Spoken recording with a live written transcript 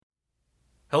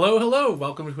Hello, hello.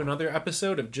 Welcome to another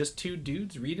episode of Just Two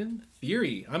Dudes Reading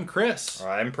Theory. I'm Chris.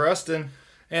 I'm Preston.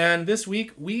 And this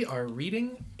week we are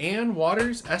reading Anne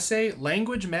Waters' essay,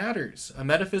 Language Matters, a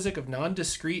metaphysic of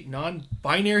non-discrete,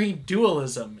 non-binary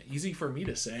dualism. Easy for me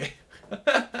to say.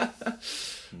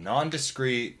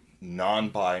 Non-discrete,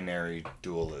 non-binary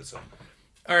dualism.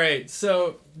 All right,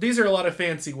 so these are a lot of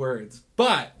fancy words,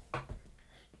 but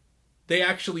they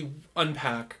actually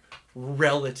unpack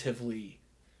relatively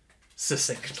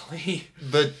succinctly.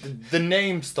 The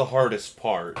name's the hardest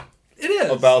part. It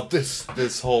is. About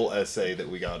this whole essay that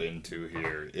we got into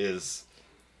here is...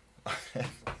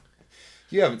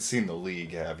 You haven't seen The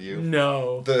League, have you?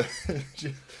 No. The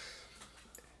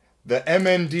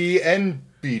MND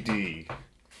NBD.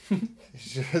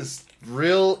 Just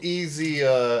real easy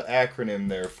acronym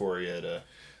there for you to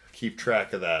keep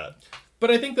track of that.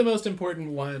 But I think the most important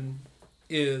one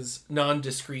is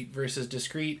non-discrete versus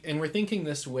discrete, and we're thinking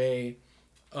this way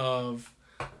of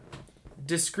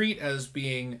discrete as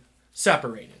being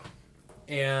separated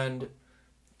and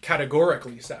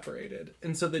categorically separated.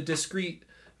 And so the discrete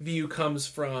view comes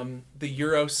from the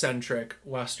Eurocentric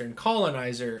Western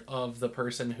colonizer of the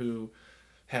person who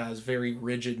has very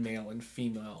rigid male and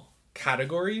female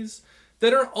categories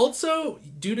that are also,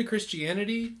 due to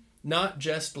Christianity, not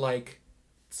just like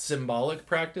symbolic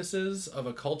practices of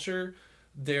a culture.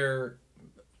 They're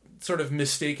sort of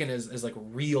mistaken as like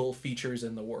real features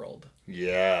in the world.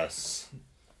 Yes.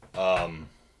 So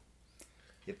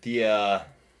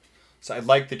I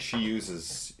like that she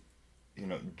uses,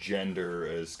 gender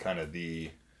as kind of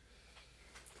the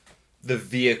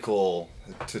vehicle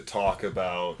to talk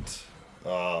about,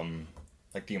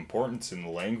 like the importance in the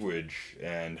language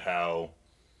and how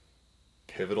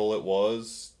pivotal it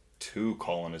was to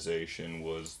colonization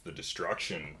was the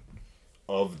destruction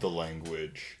of the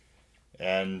language.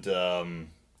 And,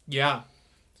 Yeah.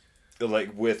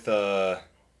 like with, and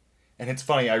it's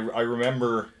funny, I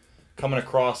remember coming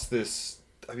across this,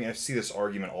 I see this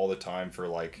argument all the time for,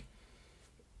 like,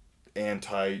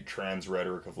 anti-trans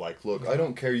rhetoric of, like, look, I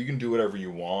don't care, you can do whatever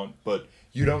you want, but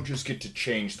you don't just get to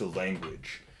change the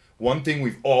language. One thing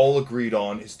we've all agreed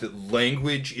on is that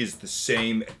language is the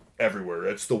same everywhere.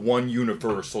 It's the one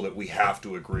universal that we have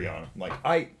to agree on. I'm like,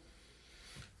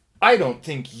 I don't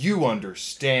think you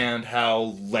understand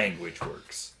how language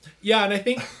works. Yeah, and I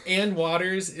think Anne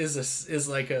Waters is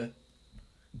like a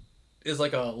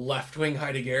left-wing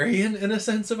Heideggerian in a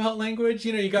sense about language.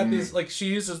 You got these, like, she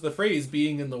uses the phrase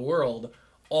being in the world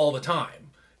all the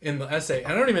time in the essay.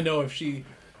 And I don't even know if she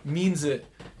means it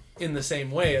in the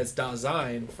same way as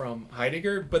Dasein from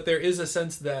Heidegger, but there is a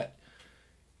sense that,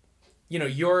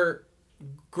 you're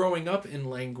growing up in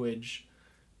language.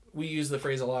 We use the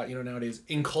phrase a lot, nowadays,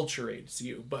 enculturates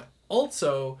you. But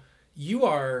also, you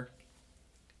are,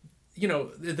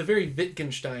 the very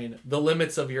Wittgenstein, the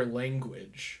limits of your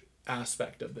language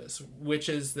aspect of this, which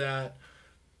is that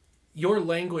your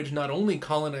language not only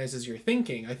colonizes your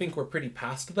thinking. I think we're pretty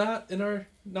past that in our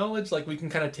knowledge. Like, we can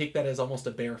kind of take that as almost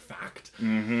a bare fact.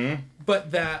 Mm-hmm.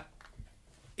 But that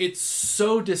it's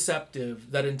so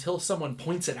deceptive that until someone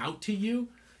points it out to you,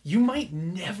 you might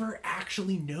never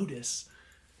actually notice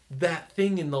that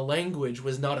thing in the language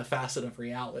was not a facet of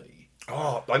reality.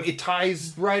 Oh, it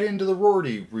ties right into the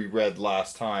Rorty we read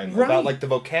last time. Right. About, like, the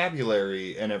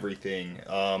vocabulary and everything.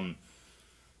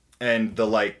 And the,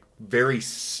 like, very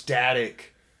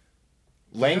static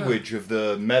language of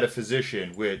the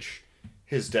metaphysician, which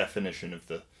his definition of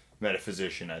the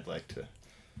metaphysician, I'd like to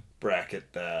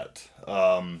bracket that.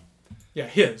 Yeah,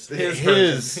 his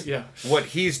version. Yeah. What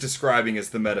he's describing as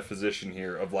the metaphysician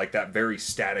here of, like, that very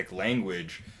static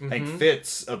language, I think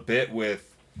fits a bit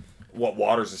with what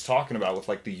Waters is talking about with,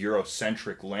 like, the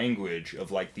Eurocentric language of,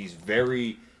 like, these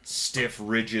very stiff,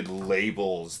 rigid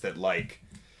labels that, like...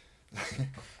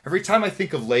 Every time I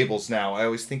think of labels now, I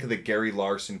always think of the Gary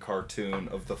Larson cartoon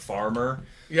of the farmer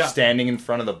standing in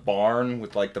front of the barn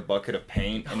with, like, the bucket of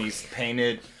paint, and he's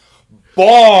painted...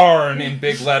 barn in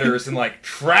big letters and, like,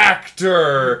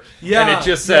 tractor. Yeah. And it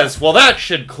just says, well, that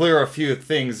should clear a few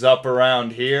things up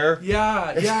around here.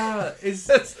 Yeah.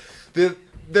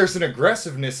 There's an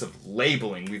aggressiveness of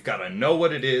labeling. We've got to know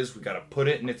what it is. We've got to put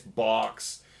it in its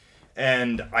box.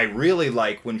 And I really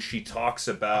like when she talks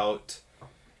about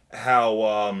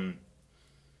how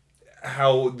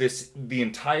the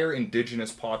entire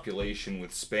indigenous population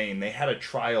with Spain, they had a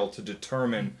trial to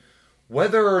determine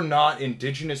whether or not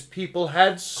indigenous people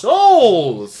had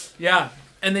souls. Yeah,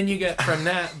 and then you get from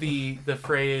that the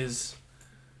phrase,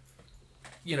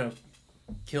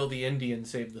 kill the Indian,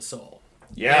 save the soul.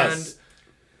 Yes. And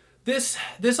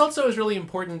this also is really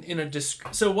important in a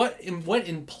so what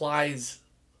implies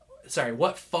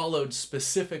what followed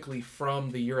specifically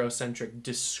from the Eurocentric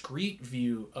discrete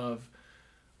view of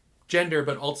gender,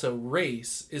 but also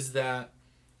race, is that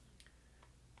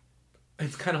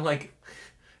it's kind of like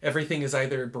everything is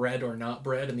either bred or not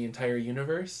bred in the entire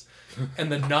universe.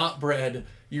 And the not bred,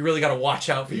 you really got to watch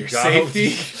out for your safety.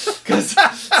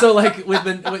 So like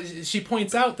she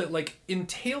points out that like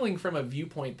entailing from a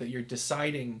viewpoint that you're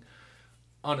deciding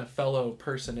on a fellow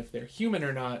person if they're human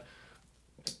or not,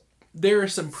 there are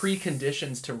some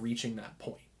preconditions to reaching that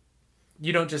point.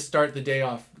 You don't just start the day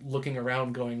off looking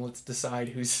around going, let's decide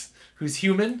who's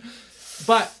human.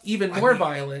 But even more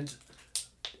violent,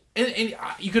 and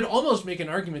you could almost make an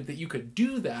argument that you could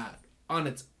do that on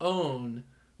its own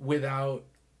without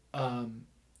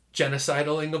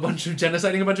genociding a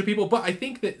bunch of people. But I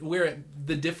think that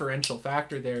the differential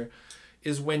factor there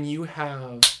is when you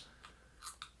have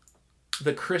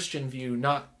the Christian view,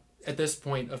 not at this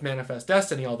point of manifest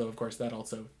destiny, although of course that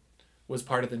also was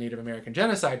part of the Native American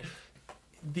genocide,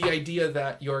 the idea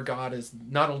that your God is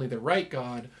not only the right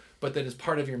God, but that as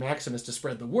part of your maxim is to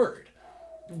spread the word.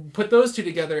 Put those two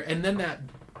together, and then that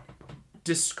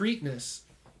discreteness,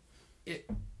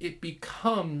 it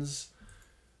becomes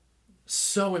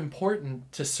so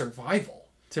important to survival,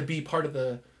 to be part of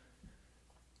the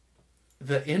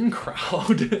in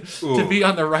crowd, to be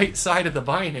on the right side of the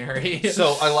binary.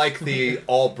 So I like the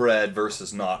all bred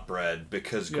versus not bred,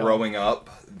 because growing up,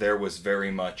 there was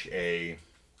very much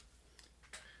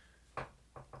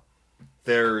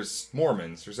there's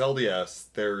Mormons, there's LDS,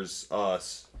 there's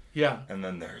us, and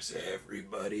then there's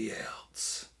everybody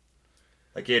else.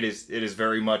 Like it is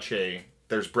very much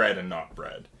there's bred and not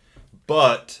bred.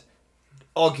 But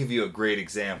I'll give you a great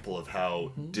example of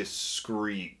how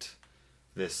discreet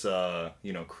this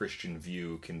Christian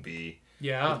view can be.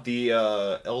 Yeah. With the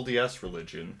LDS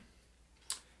religion,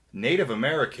 Native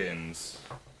Americans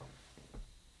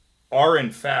are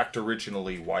in fact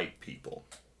originally white people.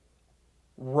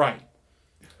 Right.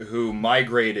 Who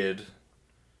migrated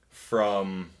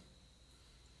from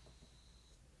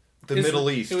the Middle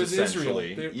East,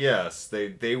 essentially. Yes,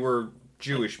 they were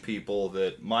Jewish people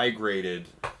that migrated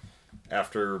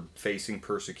after facing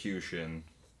persecution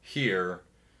here.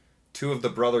 Two of the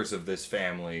brothers of this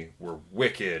family were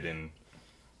wicked and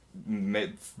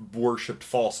worshipped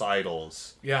false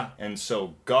idols. Yeah. And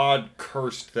so God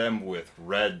cursed them with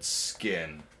red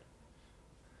skin.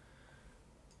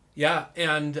 Yeah,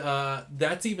 and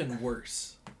that's even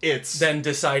worse. It's than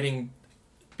deciding,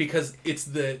 because it's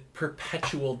the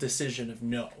perpetual decision of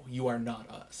no, you are not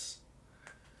us.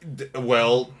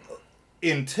 Well,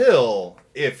 until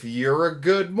if you're a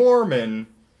good Mormon,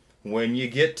 when you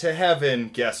get to heaven,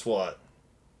 guess what?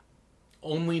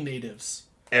 Only natives.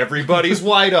 Everybody's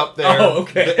white up there. Oh,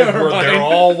 okay. They're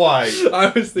all white. I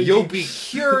was thinking... You'll be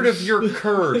cured of your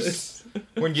curse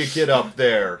when you get up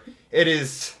there.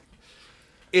 It's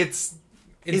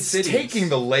taking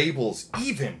the labels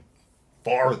even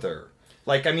farther.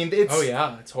 Like, I mean, it's... Oh,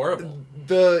 yeah, it's horrible.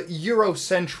 The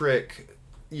Eurocentric,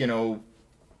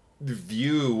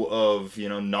 view of,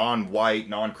 non-white,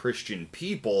 non-Christian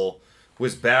people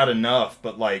was bad enough,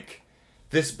 but, like,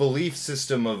 this belief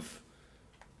system of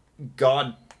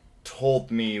God told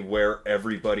me where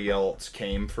everybody else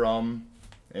came from,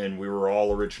 and we were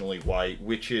all originally white,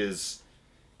 which is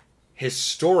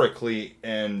historically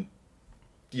and,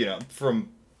 from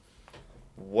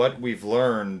what we've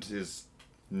learned is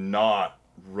not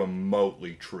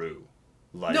remotely true.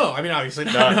 Like, no, I mean, obviously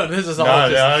not. No, this is all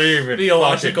just not even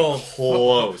theological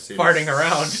close. farting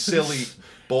around. Silly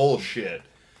bullshit.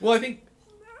 Well, I think,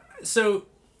 so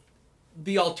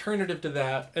the alternative to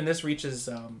that, and this reaches,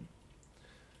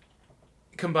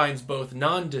 combines both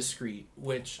non-discrete,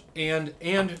 and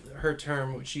her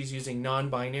term, which she's using,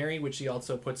 non-binary, which she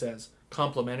also puts as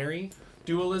complementary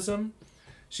dualism.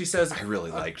 She says... I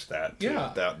really liked that, too.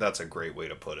 Yeah. That's a great way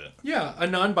to put it. Yeah, a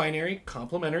non-binary,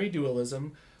 complementary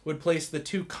dualism would place the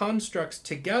two constructs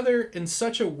together in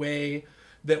such a way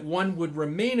that one would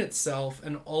remain itself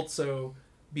and also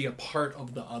be a part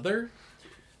of the other.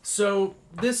 So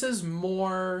this is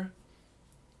weird.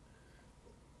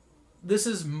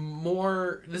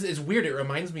 It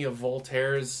reminds me of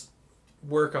Voltaire's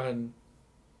work on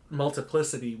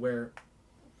multiplicity, where,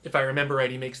 if I remember right,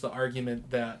 he makes the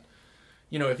argument that,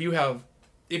 if you have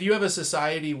a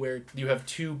society where you have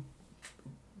two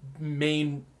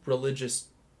main religious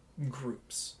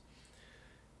groups,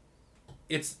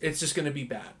 it's just going to be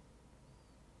bad.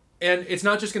 And it's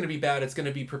not just going to be bad, it's going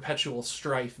to be perpetual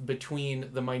strife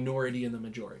between the minority and the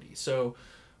majority. So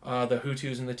the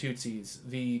Hutus and the Tutsis,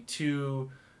 the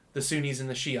Sunnis and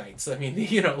the Shiites. I mean,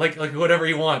 like whatever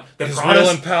you want. Israel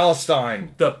and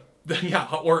Palestine. The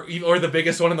or the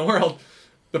biggest one in the world,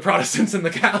 the Protestants and the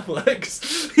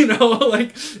Catholics. You know,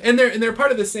 like, and they're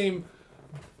part of the same,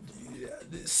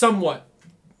 somewhat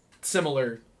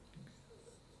similar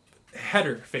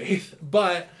header faith,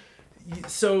 but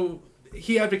so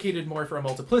he advocated more for a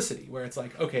multiplicity, where it's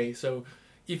like, okay, so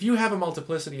if you have a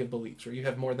multiplicity of beliefs, or you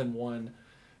have more than one,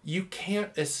 you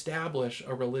can't establish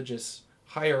a religious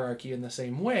hierarchy in the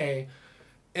same way.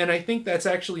 And I think that's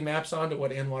actually maps onto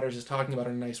what Ann Waters is talking about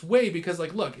in a nice way, because,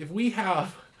 like, look, if we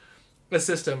have a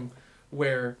system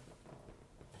where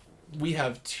we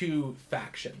have two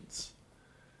factions,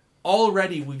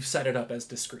 already we've set it up as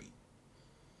discrete.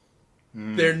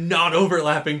 They're not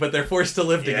overlapping, but they're forced to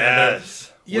live together.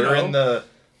 Yes. We're in the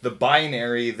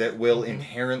binary that will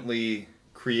inherently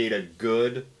create a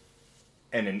good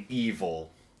and an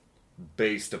evil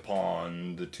based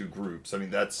upon the two groups. I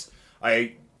mean, that's...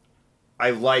 I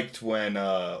liked when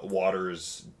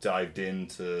Waters dived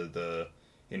into the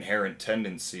inherent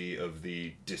tendency of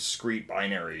the discrete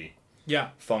binary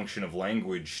function of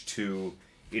language to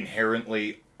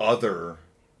inherently other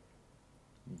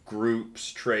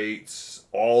groups, traits,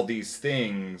 all these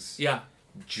things,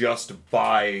 just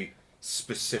by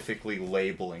specifically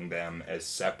labeling them as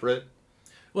separate.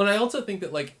 Well, and I also think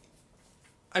that, like,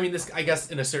 I mean, this, I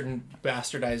guess, in a certain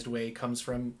bastardized way comes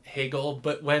from Hegel,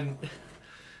 but when...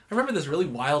 I remember this really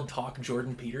wild talk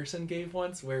Jordan Peterson gave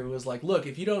once, where it was like, look,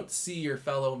 if you don't see your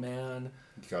fellow man...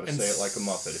 You gotta say it like a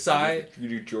Muppet. If you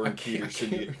do Jordan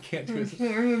Peterson, you can't do it.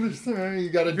 You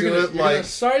gotta do it like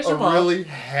a really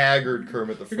haggard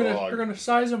Kermit the Frog. You're gonna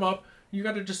size him up. You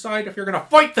gotta decide if you're gonna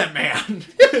fight that man.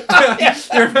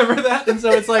 You remember that? And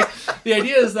so it's like, the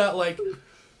idea is that, like,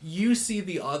 you see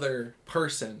the other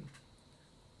person,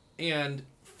 and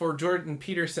for Jordan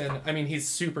Peterson, I mean, he's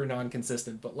super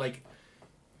non-consistent, but, like,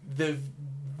 the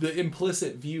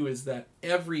implicit view is that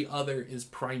every other is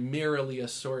primarily a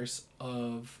source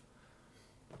of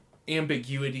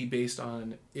ambiguity based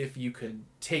on if you could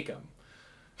take them,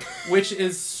 which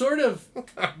is sort of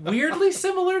weirdly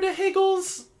similar to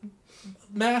Hegel's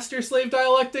master-slave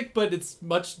dialectic, but it's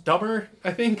much dumber,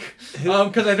 I think,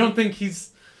 because I don't think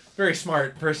he's very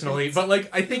smart, personally, but, like,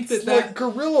 I think it's like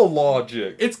guerrilla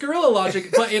logic. It's guerrilla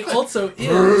logic, but it also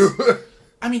is...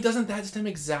 I mean, doesn't that stem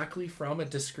exactly from a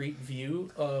discrete view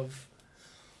of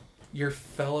your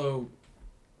fellow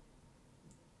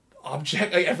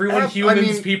object? Like, everyone,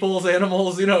 humans, peoples,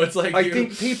 animals, you know, it's like... I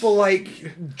think people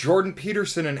like Jordan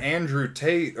Peterson and Andrew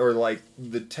Tate are, like,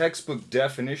 the textbook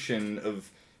definition of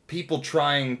people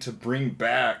trying to bring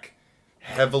back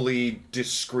heavily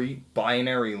discrete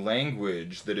binary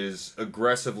language that is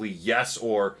aggressively yes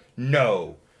or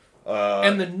no.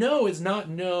 And the no is not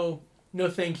no... No,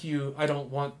 thank you. I don't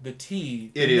want the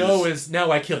tea. The no is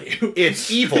now I kill you. It's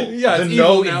evil. The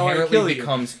no inherently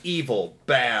becomes evil,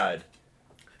 bad,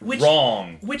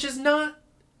 wrong. Which is not...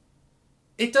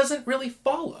 It doesn't really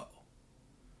follow.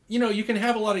 You know, you can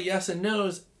have a lot of yes and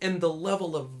no's, and the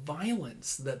level of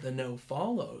violence that the no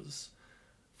follows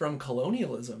from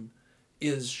colonialism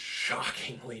is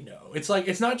shockingly no. It's like,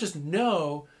 it's not just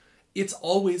no, it's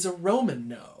always a Roman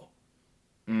no.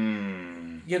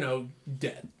 You know,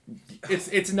 dead.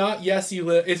 It's not yes you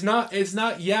live. It's not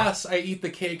yes I eat the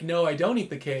cake, no I don't eat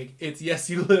the cake. It's yes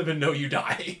you live and no you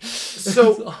die.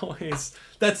 So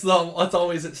that's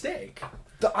always at stake.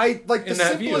 The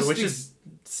that view, which is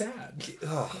sad.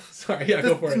 Sorry,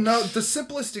 go for it. No, the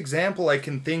simplest example I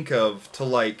can think of to,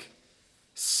 like,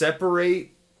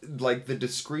 separate, like, the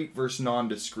discrete versus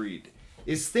non-discrete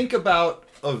is, think about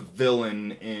a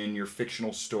villain in your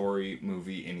fictional story,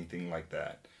 movie, anything like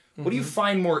that. What do you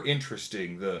find more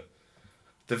interesting? The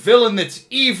villain that's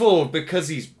evil because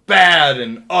he's bad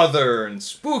and other and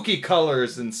spooky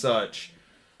colors and such?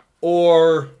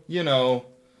 Or, you know...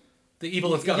 The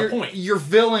evil that's got a point. Your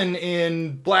villain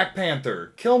in Black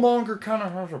Panther. Killmonger kind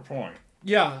of has a point.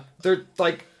 Yeah. They're,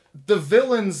 like, the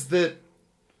villains that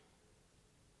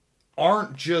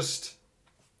aren't just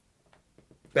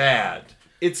bad.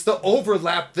 It's the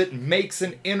overlap that makes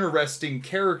an interesting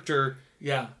character.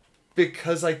 Yeah.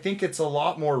 Because I think it's a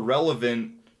lot more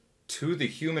relevant to the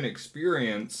human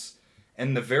experience,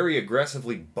 and the very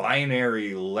aggressively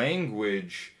binary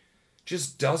language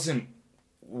just doesn't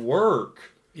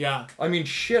work. Yeah. I mean,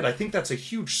 shit, I think that's a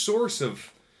huge source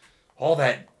of all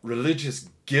that religious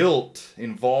guilt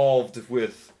involved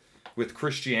with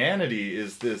Christianity,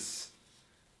 is this,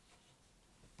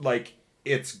 like,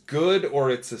 it's good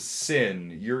or it's a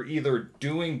sin. You're either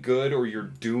doing good or you're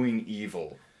doing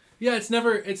evil. Yeah, it's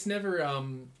never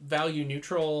value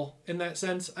neutral in that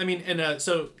sense. I mean, and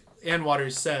so Ann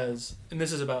Waters says, and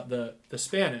this is about the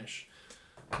Spanish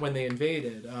when they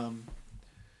invaded.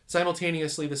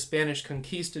 Simultaneously, the Spanish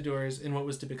conquistadors in what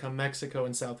was to become Mexico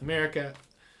and South America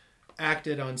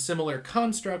acted on similar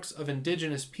constructs of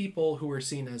indigenous people who were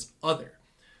seen as other,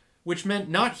 which meant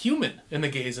not human in the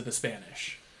gaze of the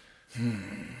Spanish.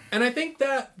 And I think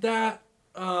that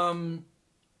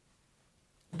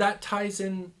ties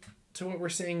in to what we're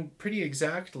saying pretty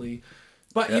exactly.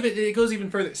 But even it goes even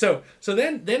further. So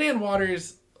then Ann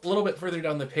Waters, a little bit further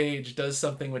down the page, does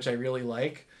something which I really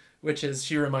like, which is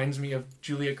she reminds me of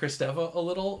Julia Kristeva a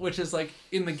little, which is like,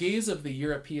 in the gaze of the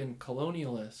European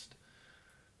colonialist,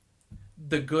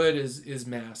 the good is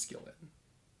masculine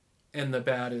and the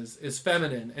bad is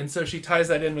feminine. And so she ties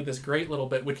that in with this great little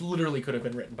bit, which literally could have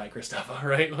been written by Kristeva,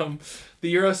 right?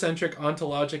 The Eurocentric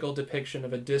ontological depiction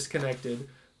of a disconnected,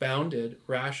 bounded,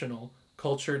 rational,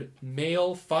 cultured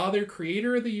male father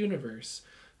creator of the universe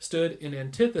stood in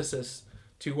antithesis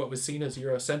to what was seen as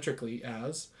Eurocentrically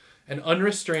as an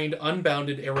unrestrained,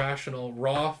 unbounded, irrational,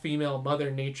 raw female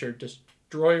mother nature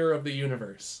destroyer of the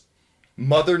universe.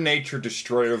 Mother Nature,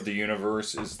 destroyer of the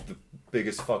universe, is the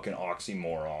biggest fucking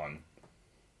oxymoron.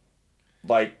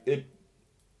 Like, it...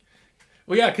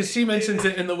 Well, yeah, because she mentions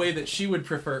it in the way that she would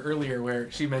prefer earlier, where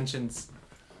she mentions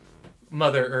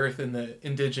Mother Earth in the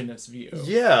indigenous view.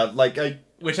 Yeah, like,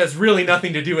 which has really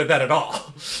nothing to do with that at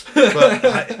all. But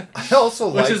I also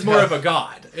like... Which is more of a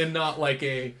god, and not like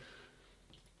a...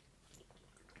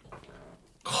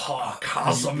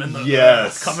 cosm in the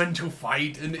earth coming to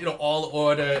fight, and all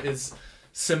order is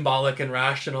symbolic and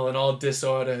rational, and all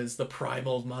disorder is the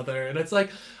primal mother. And it's like,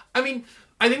 I mean,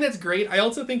 I think that's great. I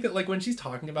also think that, like, when she's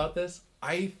talking about this,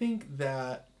 I think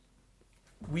that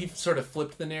we've sort of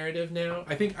flipped the narrative now.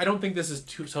 I don't think this is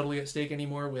totally at stake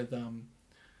anymore with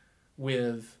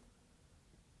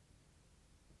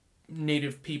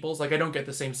native peoples. Like, I don't get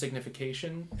the same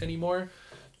signification anymore.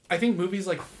 I think movies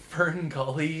like Fern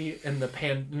Gully and the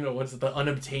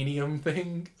unobtainium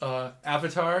thing,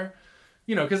 Avatar,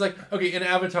 because like, okay, in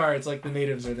Avatar, it's like the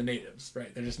natives are the natives,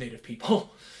 right? They're just native people.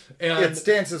 And it's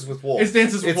Dances with Wolves. It's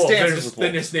Dances with Wolves.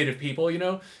 They're just native people,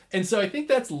 And so I think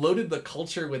that's loaded the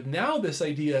culture with now this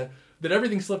idea that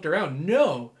everything's flipped around.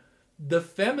 No, the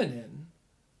feminine,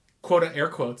 quote, air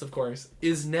quotes, of course,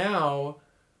 is now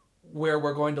where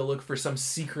we're going to look for some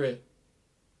secret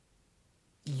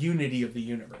unity of the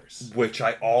universe, which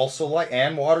I also like.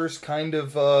 Ann Waters kind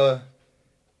of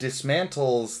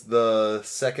dismantles the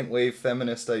second wave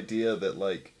feminist idea that,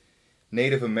 like,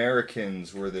 Native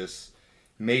Americans were this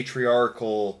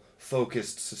matriarchal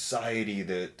focused society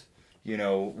that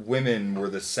women were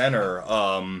the center.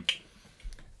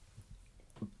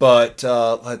 But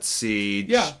let's see.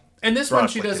 Yeah, and this one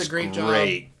she does a great job.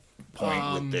 Great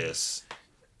point with this.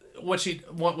 One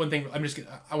thing,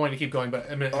 I wanted to keep going, but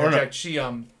I'm going to interject. No. She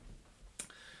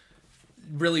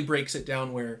really breaks it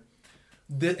down where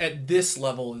at this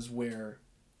level is where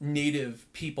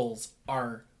native peoples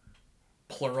are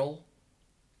plural.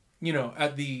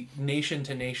 At the nation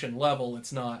to nation level,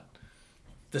 it's not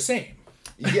the same.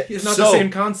 Yeah, it's not the same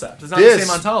concept. It's not the same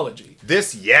ontology.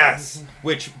 Yes.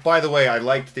 Which, by the way, I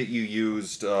liked that you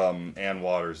used Ann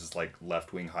Waters as like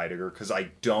left-wing Heidegger, because I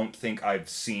don't think I've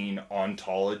seen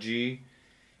ontology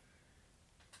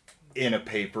in a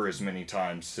paper as many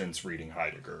times since reading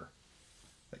Heidegger.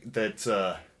 That's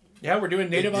yeah, we're doing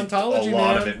native ontology, a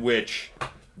lot of it. Which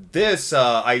this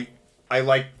I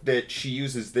like that she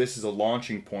uses this as a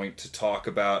launching point to talk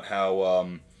about how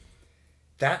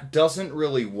that doesn't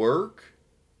really work.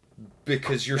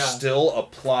 Because you're still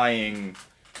applying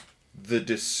the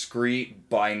discrete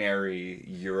binary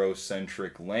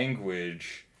Eurocentric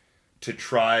language to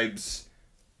tribes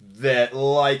that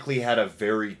likely had a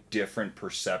very different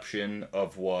perception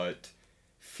of what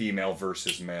female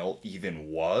versus male even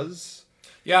was.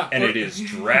 Yeah. And it is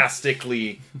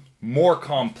drastically more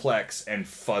complex and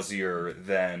fuzzier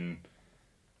than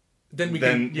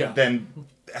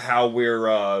how we're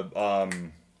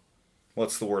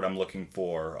what's the word I'm looking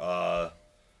for?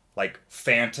 Like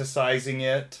fantasizing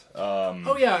it.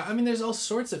 Oh yeah, I mean, there's all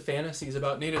sorts of fantasies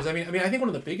about natives. I mean, I think one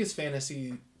of the biggest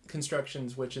fantasy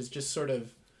constructions, which is just sort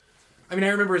of, I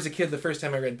remember as a kid, the first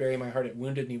time I read "Bury My Heart at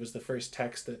Wounded Knee" was the first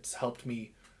text that's helped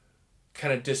me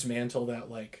kind of dismantle that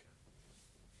like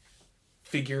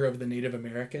figure of the Native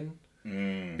American.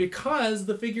 Because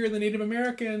the figure of the Native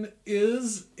American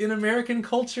is in American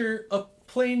culture a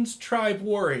Plains tribe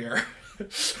warrior.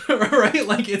 Right?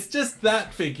 Like, it's just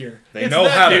that figure. They know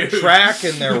how to track,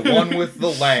 and they're one with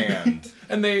the land.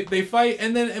 And they fight,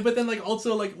 but then like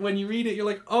also like when you read it, you're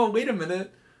like, oh, wait a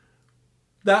minute.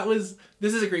 This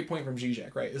is a great point from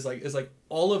Zizek, right? Is like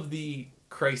all of the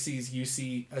crises you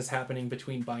see as happening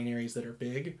between binaries that are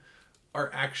big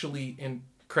are actually in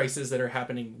crises that are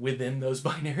happening within those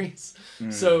binaries.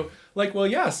 So, like, well,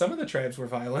 yeah, some of the tribes were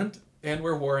violent and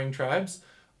were warring tribes.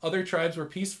 Other tribes were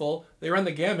peaceful. They run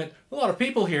the gamut. A lot of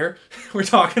people here we're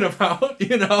talking about,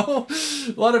 a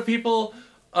lot of people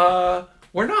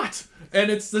were not. And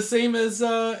it's the same as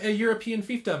a European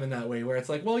fiefdom in that way, where it's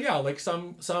like, well, yeah, like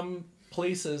some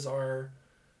places are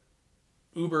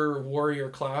uber warrior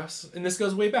class, and this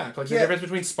goes way back, like the difference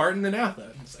between Spartan and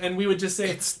Athens, and we would just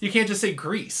say you can't just say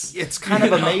Greece. It's kind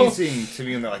of amazing to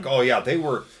me when they're like, oh yeah, they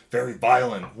were very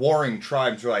violent, warring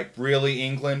tribes. You're like, really,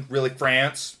 England, really,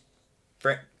 France,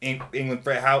 England,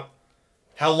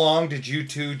 how long did you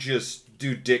two just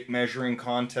do dick measuring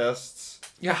contests?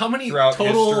 Yeah, how many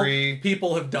total history?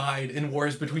 People have died in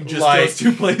wars between just those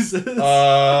two places?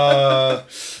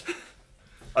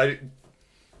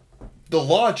 The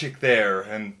logic there,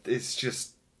 and it's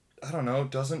just, I don't know,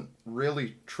 doesn't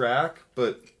really track,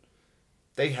 but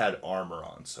they had armor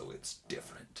on, so it's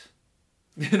different.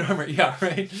 In armor, yeah,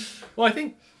 right. Well, I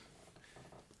think,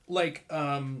 like,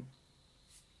 one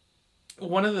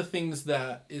of the things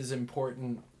that is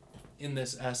important in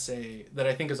this essay that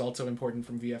I think is also important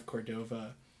from V.F.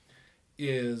 Cordova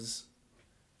is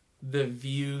the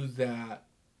view that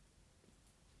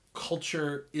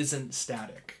culture isn't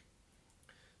static.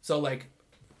 So, like,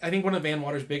 I think one of Van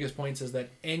Water's biggest points is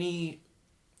that any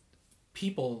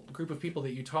group of people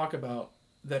that you talk about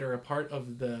that are a part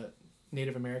of the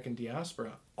Native American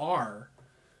diaspora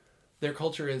their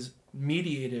culture is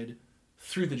mediated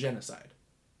through the genocide.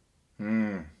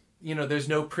 There's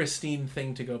no pristine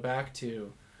thing to go back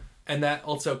to. And that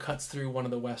also cuts through one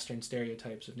of the Western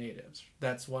stereotypes of natives.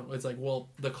 That's one, it's like, well,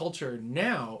 the culture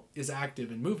now is active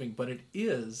and moving, but it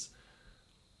is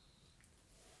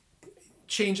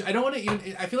change. I don't want to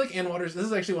even, I feel like Ann Waters, this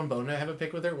is actually one bone I have a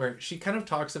pick with her, where she kind of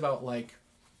talks about, like,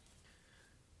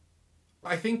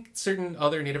 I think certain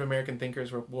other Native American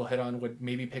thinkers we'll hit on would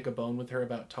maybe pick a bone with her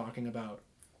about talking about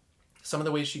some of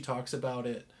the ways she talks about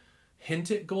it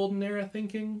hint at golden era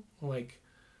thinking. Like,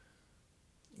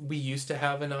 we used to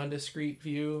have a non-discrete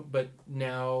view, but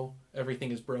now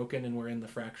everything is broken and we're in the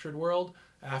fractured world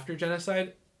after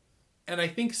genocide. And I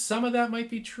think some of that might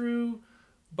be true,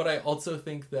 but I also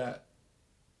think that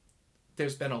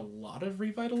there's been a lot of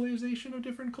revitalization of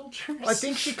different cultures. I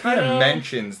think she kind of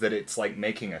mentions that it's like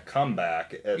making a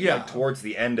comeback like, towards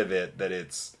the end of it, that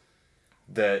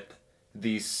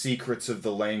these secrets of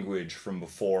the language from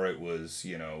before it was,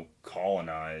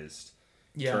 colonized,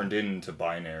 turned into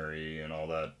binary and all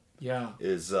that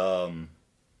is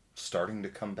starting to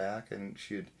come back, and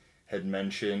she had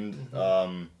mentioned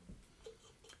but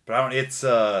I don't, it's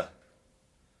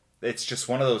just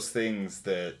one of those things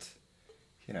that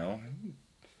I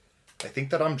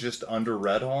think that I'm just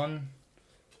underread on,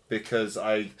 because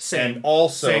and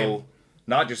also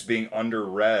not just being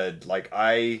underread, like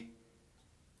I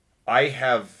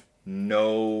have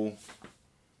no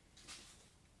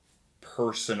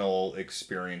personal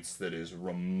experience that is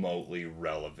remotely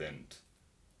relevant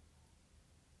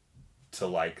to,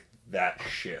 like, that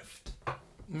shift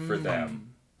for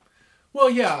them. Well,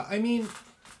 yeah, I mean,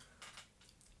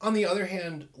 on the other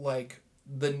hand, like,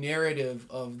 the narrative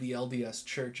of the LDS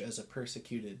Church as a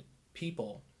persecuted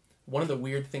people, one of the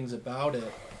weird things about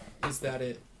it is that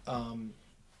it,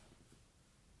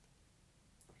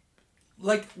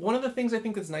 like, one of the things I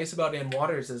think that's nice about Ann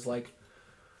Waters is, like,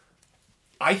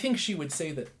 I think she would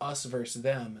say that us versus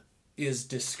them is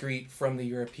discrete from the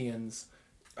Europeans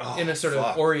in a sort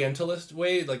of Orientalist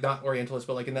way, like, not Orientalist,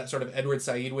 but like in that sort of Edward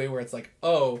Said way, where it's like,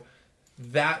 oh,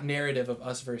 that narrative of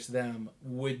us versus them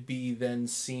would be then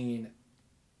seen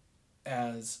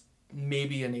as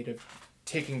maybe a native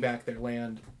taking back their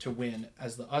land to win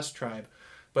as the us tribe.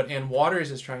 But Ann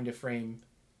Waters is trying to frame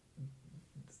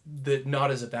that not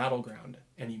as a battleground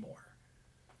anymore.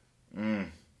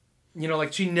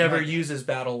 Like, she never uses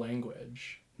battle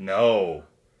language. No.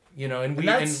 And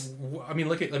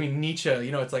look at Nietzsche,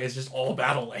 it's like, it's just all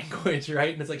battle language,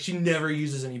 right? And it's like, she never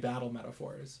uses any battle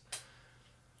metaphors.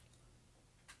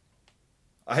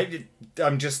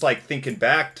 I'm just, like, thinking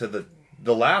back to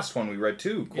the last one we read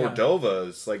too,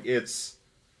 Cordova's, like,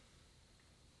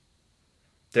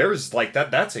 there's, like,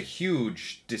 that's a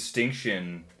huge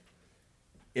distinction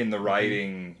in the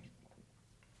writing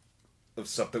of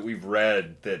stuff that we've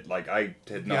read that, like, I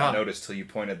had not noticed till you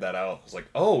pointed that out. I was like,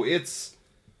 oh, it's,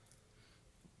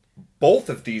 both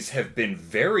of these have been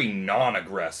very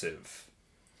non-aggressive.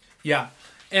 Yeah.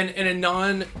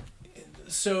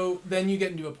 So then you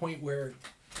get into a point where,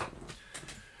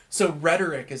 so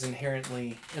rhetoric is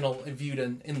inherently viewed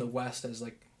in the West as,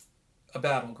 like, a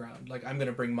battleground. Like, I'm going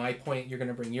to bring my point, you're going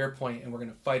to bring your point, and we're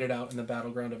going to fight it out in the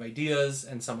battleground of ideas,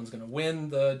 and someone's going to win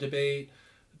the debate.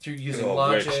 through using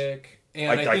logic.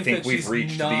 And I think that we've she's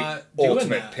reached the not doing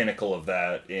ultimate that. pinnacle of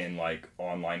that in like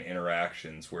online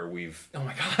interactions where Oh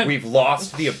my God. we've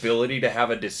lost the ability to have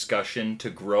a discussion, to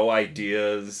grow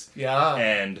ideas, Yeah.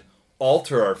 and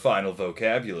alter our final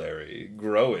vocabulary,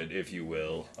 grow it, if you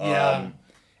will. Yeah.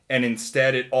 And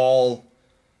instead it all,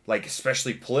 like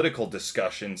especially political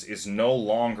discussions, is no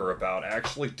longer about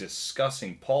actually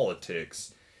discussing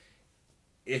politics.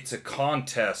 It's a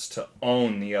contest to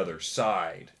own the other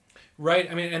side.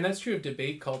 Right. I mean, and that's true of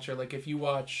debate culture. Like, if you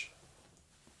watch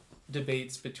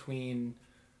debates between,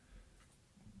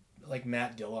 like,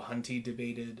 Matt Dillahunty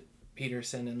debated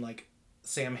Peterson and, like,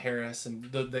 Sam Harris and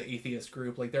the atheist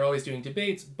group, like, they're always doing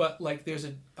debates, but, like, there's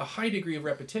a high degree of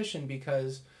repetition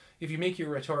because if you make your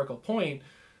rhetorical point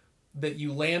that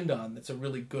you land on that's a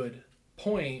really good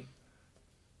point,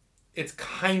 it's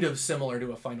kind of similar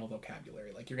to a final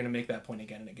vocabulary. Like, you're going to make that point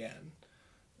again and again.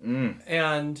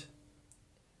 And...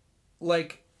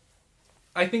 like,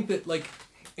 I think that, like,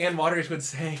 Ann Waters would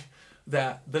say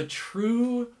that the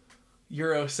true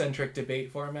Eurocentric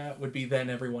debate format would be then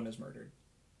everyone is murdered.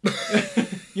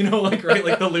 You know, like, right?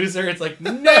 Like, the loser, it's like,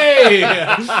 nay!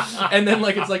 And then,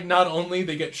 like, it's like not only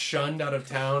they get shunned out of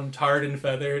town, tarred and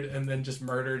feathered, and then just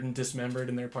murdered and dismembered,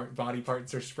 and their body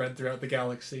parts are spread throughout the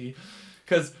galaxy.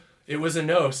 Because it was a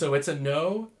no, so it's a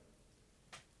no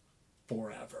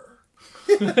forever.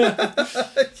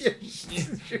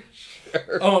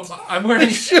 Oh, I'm wearing...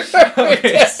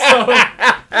 Okay, so...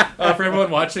 for everyone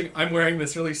watching, I'm wearing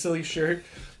this really silly shirt.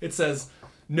 It says,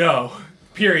 no,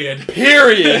 period.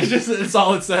 Period! That's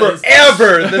all it says.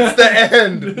 Forever! That's the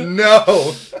end!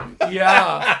 No!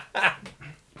 Yeah.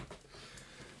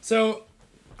 So,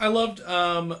 I loved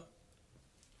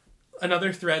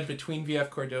another thread between V.F.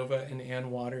 Cordova and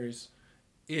Ann Waters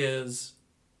is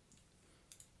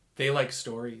they like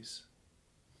stories.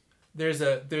 There's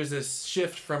a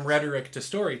shift from rhetoric to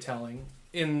storytelling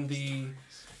in the,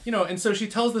 you know, and so she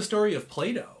tells the story of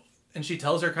Plato, and she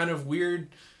tells her kind of weird,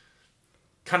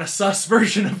 kind of sus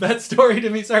version of that story to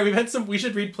me. Sorry, we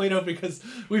should read Plato because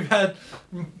we've had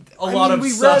a lot of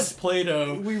sus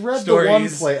Plato. We read stories. the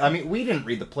one Plato. I mean, we didn't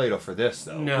read the Plato for this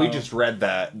though. No. We just read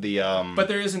that But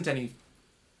there isn't any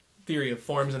theory of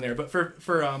forms in there. But for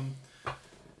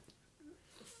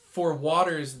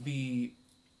Waters, the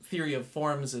theory of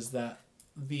forms is that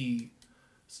the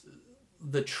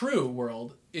true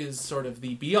world is sort of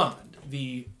the beyond,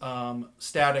 the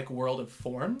static world of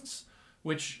forms,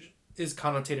 which is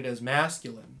connotated as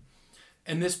masculine.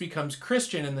 And this becomes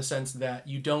Christian in the sense that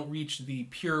you don't reach the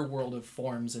pure world of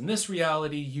forms in this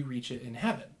reality, you reach it in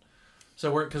heaven.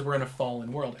 So because we're in a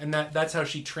fallen world. And that's how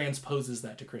she transposes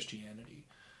that to Christianity.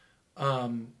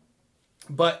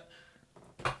 But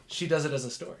she does it as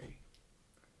a story.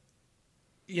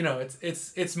 You know,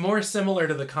 it's more similar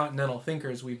to the continental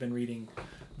thinkers we've been reading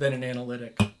than an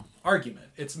analytic argument.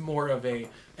 It's more of a...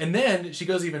 And then she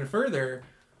goes even further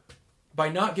by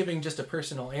not giving just a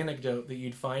personal anecdote that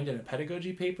you'd find in a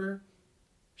pedagogy paper.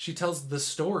 She tells the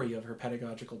story of her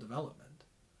pedagogical development.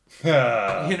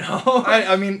 You know?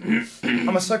 I mean,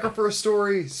 I'm a sucker for a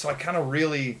story, so I kind of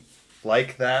really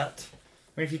like that.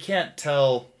 I mean, if you can't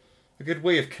tell... A good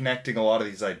way of connecting a lot of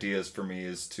these ideas for me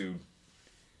is to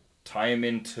tie them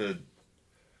into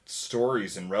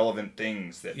stories and relevant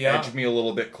things that edge me a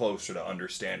little bit closer to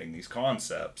understanding these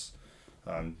concepts.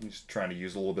 Just trying to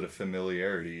use a little bit of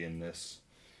familiarity in this,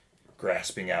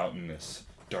 grasping out in this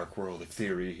dark world of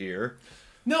theory here.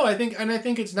 No, I think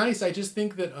it's nice. I just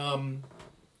think that,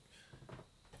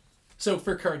 so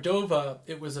for Cordova,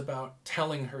 it was about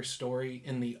telling her story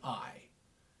in the I.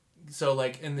 So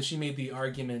like, and she made the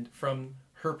argument from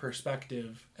her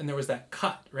perspective, and there was that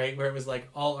cut, right, where it was like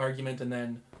all argument and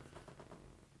then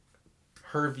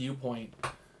her viewpoint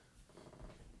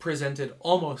presented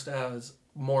almost as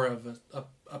more of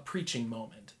a preaching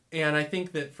moment. And I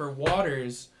think that for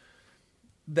Waters,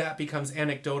 that becomes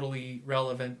anecdotally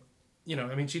relevant. You know,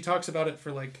 I mean, she talks about it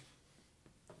for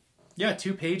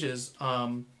 2 pages,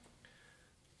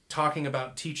 talking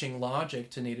about teaching logic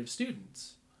to native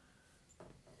students.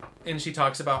 And she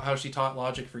talks about how she taught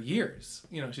logic for years.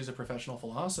 You know, she's a professional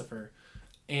philosopher.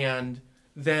 And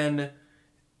then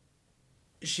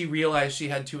she realized she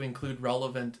had to include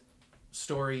relevant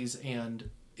stories and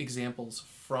examples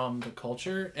from the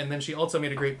culture. And then she also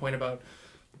made a great point about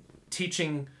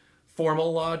teaching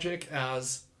formal logic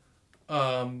as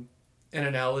an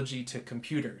analogy to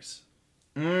computers,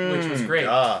 which was great.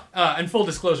 And full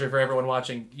disclosure for everyone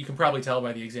watching, you can probably tell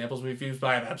by the examples we've used,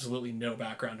 but I have absolutely no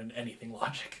background in anything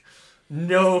logic.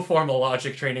 No formal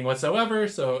logic training whatsoever,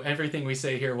 so everything we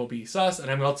say here will be sus, and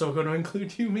I'm also going to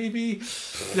include you, maybe.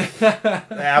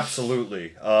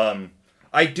 Absolutely.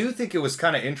 I do think it was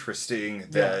kind of interesting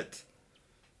that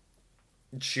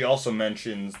she also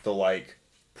mentions the, like,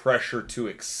 pressure to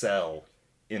excel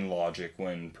in logic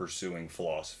when pursuing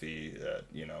philosophy at,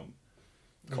 you know,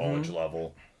 college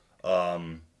level.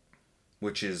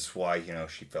 Which is why, you know,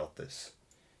 she felt this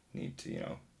need to, you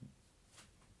know,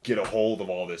 get a hold of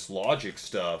all this logic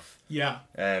stuff. Yeah.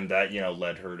 And that, you know,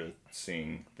 led her to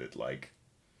seeing that, like,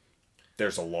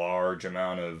 there's a large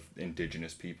amount of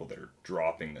indigenous people that are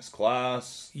dropping this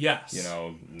class. Yes. You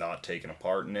know, not taking a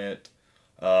part in it.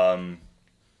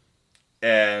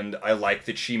 And I like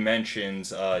that she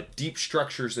mentions deep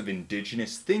structures of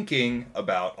indigenous thinking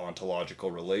about ontological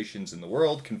relations in the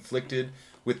world conflicted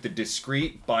with the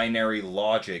discrete binary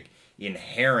logic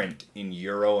inherent in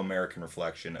Euro-American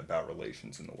reflection about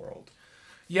relations in the world.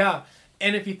 Yeah,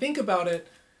 and if you think about it,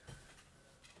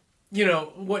 you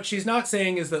know, what she's not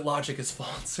saying is that logic is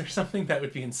false or something. That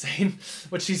would be insane.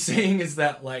 What she's saying is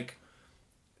that, like,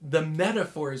 the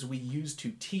metaphors we use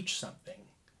to teach something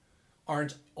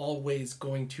aren't always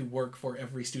going to work for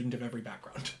every student of every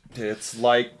background. It's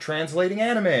like translating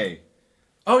anime.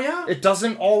 Oh, yeah? It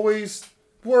doesn't always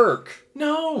work.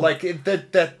 No. Like,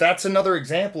 that's another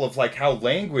example of, like, how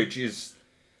language is...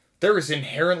 There is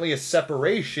inherently a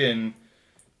separation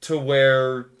to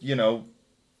where, you know,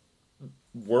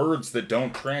 words that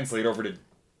don't translate over to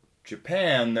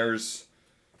Japan, there's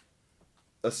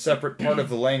a separate part of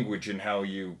the language in how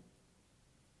you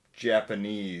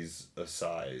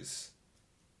Japanese-asize.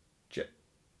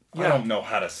 I don't know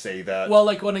how to say that. Well,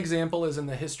 like, one example is in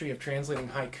the history of translating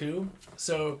haiku.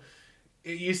 So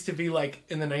it used to be, like,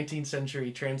 in the 19th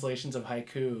century, translations of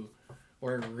haiku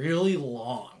were really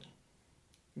long.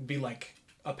 It'd be like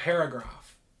a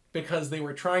paragraph, because they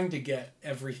were trying to get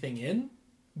everything in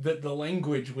that the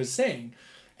language was saying.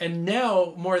 And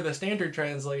now, more of the standard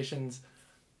translations,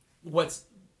 what's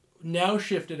now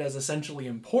shifted as essentially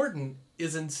important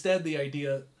is instead the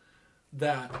idea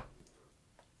that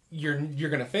you're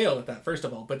going to fail at that, first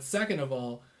of all. But second of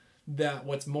all, that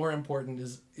what's more important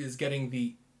is getting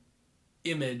the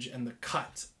image and the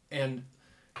cut and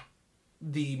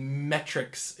the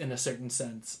metrics in a certain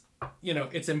sense. You know,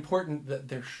 it's important that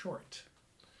they're short.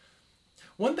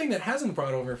 One thing that hasn't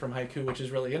brought over from haiku, which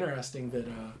is really interesting, that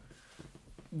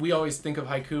we always think of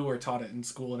haiku or taught it in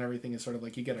school and everything, is sort of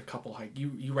like you get a couple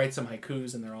you write some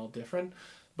haikus and they're all different,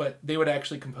 but they would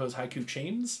actually compose haiku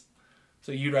chains.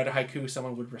 So you'd write a haiku,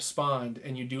 someone would respond,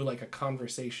 and you do like a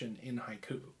conversation in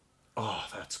haiku. Oh,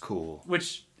 that's cool.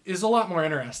 Which is a lot more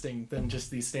interesting than just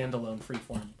these standalone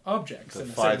freeform objects. The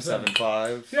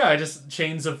 575. Yeah, just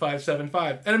chains of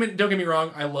 575. And I mean, don't get me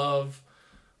wrong, I love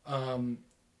who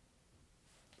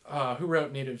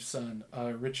wrote Native Son?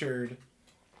 Richard.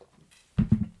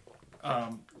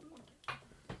 One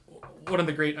of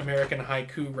the great American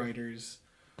haiku writers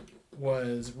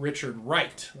was Richard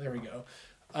Wright. There we go.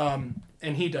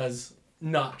 And he does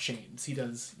not chains. He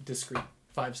does discrete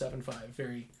 575.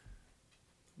 Very,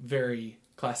 very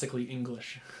classically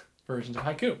English versions of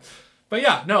haiku. But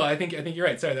yeah, no, I think you're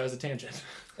right. Sorry, that was a tangent.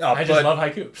 I just love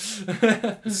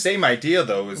haiku. Same idea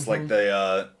though is like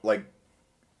the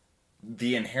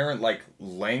inherent like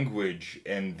language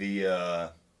and the I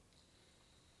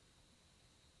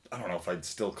don't know if I'd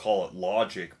still call it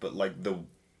logic, but like the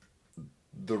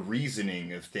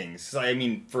reasoning of things. I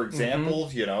mean, for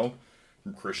example, you know,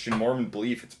 Christian Mormon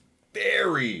belief, it's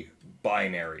very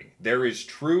binary. There is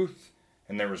truth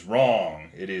and there is wrong.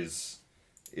 It is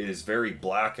very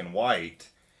black and white.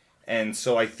 And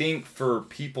so I think for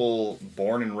people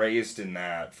born and raised in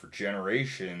that for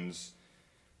generations,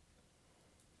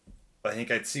 I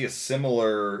think I'd see a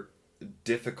similar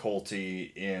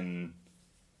difficulty in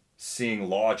seeing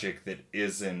logic that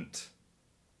isn't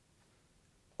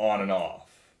on and off,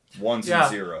 ones and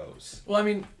zeros. Well, I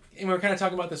mean, and we're kind of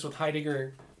talking about this with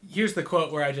Heidegger. Here's the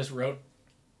quote where I just wrote.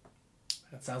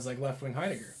 That sounds like left-wing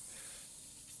Heidegger.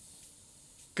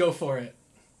 Go for it.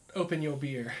 Open your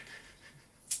beer.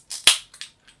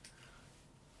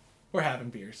 We're having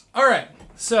beers. All right.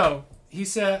 So she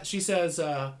says,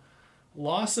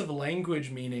 loss of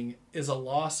language meaning is a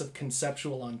loss of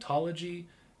conceptual ontology.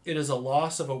 It is a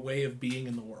loss of a way of being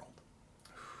in the world.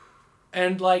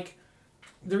 And like,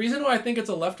 the reason why I think it's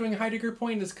a left-wing Heidegger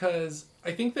point is because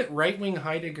I think that right-wing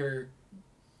Heidegger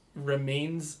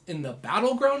remains in the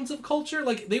battlegrounds of culture.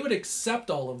 Like, they would accept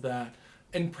all of that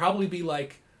and probably be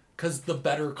like, because the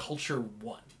better culture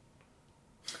won.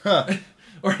 Huh.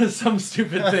 Or some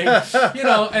stupid thing. You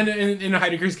know, and in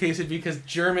Heidegger's case, it'd be because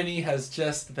Germany has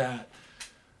just that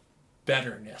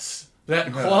betterness.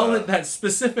 That quality, that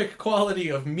specific quality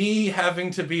of me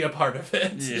having to be a part of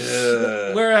it.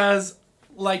 Yeah. Whereas,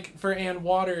 like, for Anne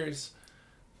Waters,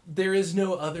 there is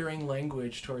no othering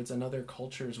language towards another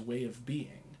culture's way of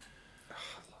being.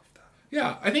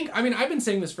 Yeah, I mean, I've been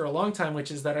saying this for a long time,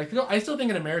 which is that I still think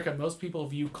in America, most people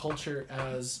view culture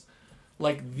as,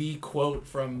 like, the quote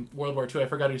from World War II. I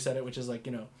forgot who said it, which is, like,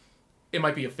 it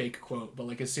might be a fake quote, but,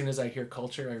 like, as soon as I hear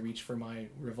culture, I reach for my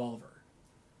revolver.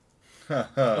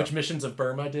 Which Missions of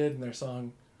Burma did in their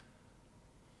song.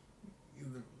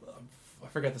 I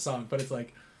forget the song, but it's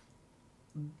like,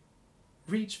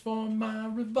 reach for my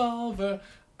revolver.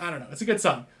 I don't know. It's a good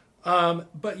song.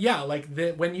 But yeah, like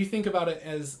when you think about it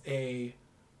as a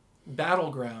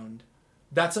battleground,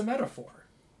 that's a metaphor.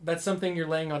 That's something you're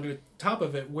laying on top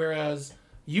of it. Whereas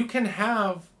you can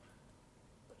have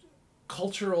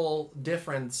cultural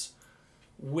difference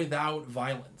without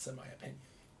violence, in my opinion.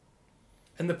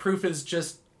 And the proof is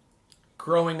just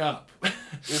growing up.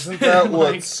 Isn't that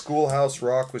what Schoolhouse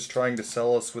Rock was trying to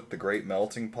sell us with the Great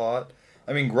Melting Pot?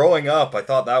 I mean, growing up, I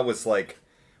thought that was like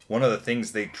one of the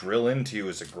things they drill into you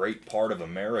as a great part of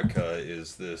America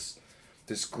is this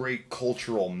great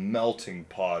cultural melting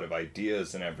pot of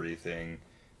ideas and everything.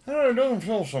 I don't know, it doesn't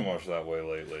feel so much that way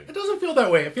lately. It doesn't feel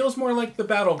that way. It feels more like the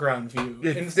battleground view.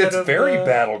 It's very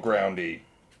battlegroundy.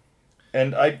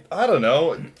 And I don't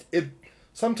know.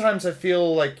 Sometimes I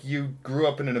feel like you grew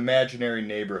up in an imaginary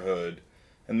neighborhood,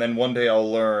 and then one day I'll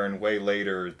learn way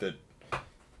later that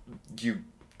you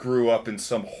grew up in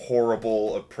some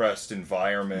horrible, oppressed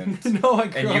environment.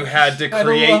 And you had to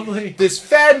create this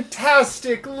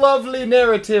fantastic, lovely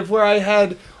narrative where I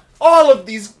had all of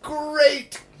these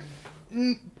great,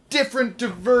 different,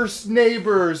 diverse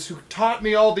neighbors who taught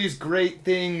me all these great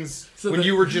things when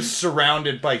you were just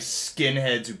surrounded by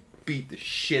skinheads who beat the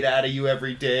shit out of you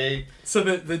every day. So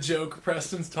the joke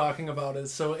Preston's talking about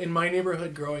is, so in my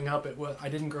neighborhood growing up, I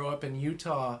didn't grow up in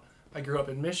Utah. I grew up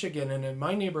in Michigan, and in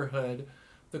my neighborhood,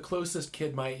 the closest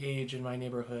kid my age in my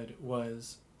neighborhood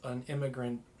was an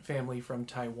immigrant family from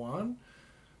Taiwan.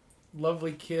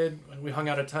 Lovely kid. We hung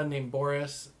out a ton, named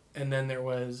Boris. And then there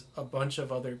was a bunch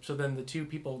of other... So then the two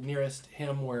people nearest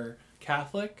him were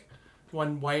Catholic,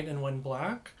 one white and one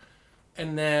black.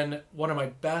 And then one of my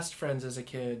best friends as a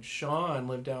kid, Sean,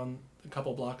 lived down a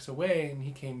couple blocks away, and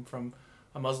he came from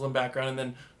a Muslim background. And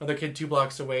then another kid 2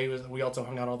 blocks away, we also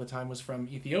hung out all the time, was from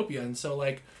Ethiopia. And so,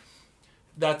 like...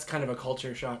 That's kind of a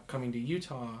culture shock coming to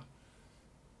Utah.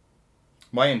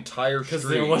 My entire street... Because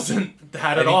there wasn't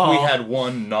that at all. We had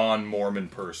one non-Mormon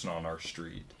person on our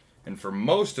street. And for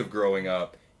most of growing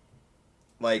up,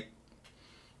 like,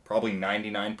 probably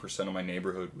 99% of my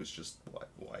neighborhood was just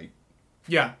white.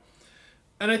 Yeah.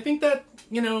 And I think that,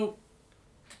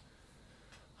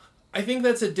 I think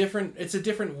that's it's a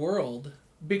different world.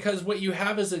 Because what you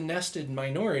have is a nested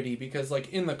minority, because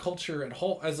like in the culture at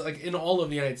whole, as like in all of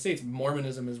the United States,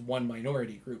 Mormonism is one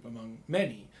minority group among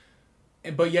many.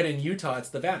 But yet in Utah, it's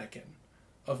the Vatican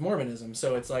of Mormonism.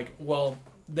 So it's like, well,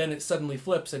 then it suddenly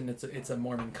flips and it's a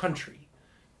Mormon country.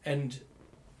 And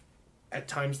at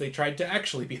times they tried to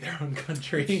actually be their own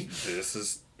country. This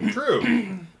is true.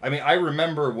 I mean, I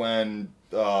remember when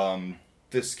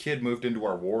this kid moved into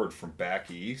our ward from back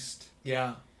east.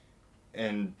 Yeah.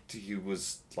 And he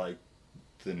was, like,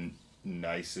 the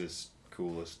nicest,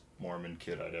 coolest Mormon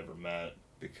kid I'd ever met,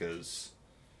 because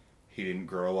he didn't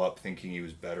grow up thinking he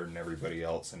was better than everybody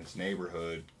else in his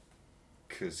neighborhood,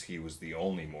 because he was the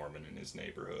only Mormon in his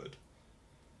neighborhood.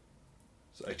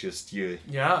 So you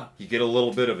get a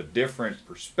little bit of a different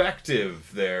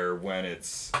perspective there when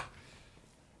it's,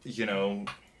 it's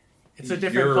a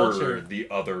different culture. You're the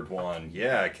othered one.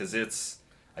 Yeah, because it's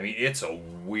a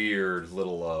weird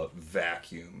little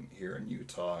vacuum here in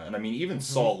Utah. And I mean, even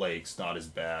Salt Lake's not as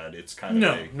bad. It's kind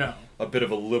of a bit of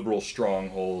a liberal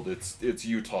stronghold. It's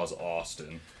Utah's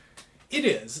Austin. It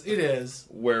is.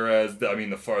 Whereas,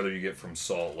 the farther you get from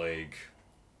Salt Lake,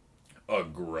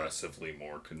 aggressively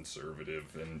more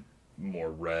conservative and more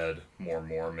red, more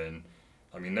Mormon.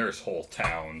 I mean, there's whole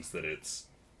towns that it's...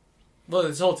 Well,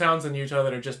 there's whole towns in Utah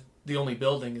that are just... The only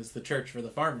building is the church for the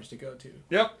farmers to go to.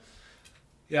 Yep.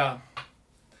 Yeah.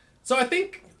 So I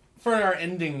think for our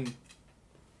ending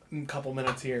couple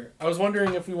minutes here, I was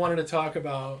wondering if we wanted to talk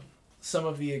about some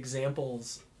of the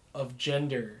examples of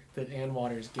gender that Ann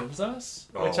Waters gives us,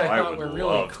 which I thought were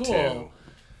really cool. To.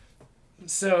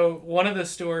 So one of the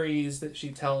stories that she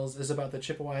tells is about the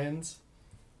Chippewyans.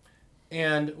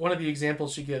 And one of the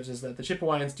examples she gives is that the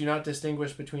Chippewyans do not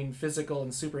distinguish between physical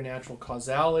and supernatural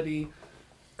causality.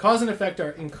 Cause and effect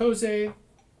are inkose.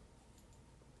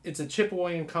 It's a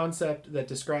Chippewayan concept that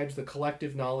describes the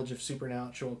collective knowledge of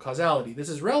supernatural causality. This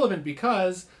is relevant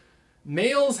because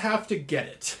males have to get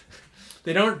it.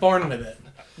 They aren't born with it.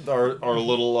 Our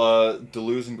little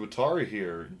Deleuze and Guattari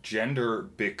here. Gender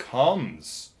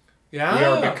becomes Yeah. We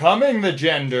are becoming the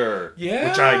gender. Yeah.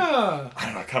 Which I don't know,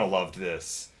 I kind of loved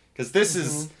this. Because this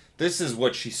is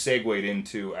what she segued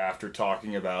into after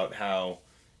talking about how,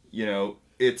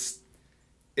 it's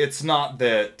not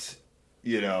that,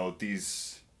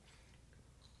 these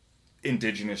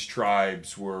indigenous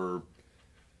tribes were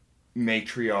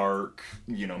matriarchal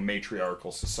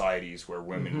societies where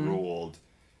women ruled.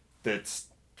 It's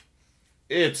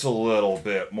a little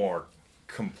bit more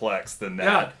complex than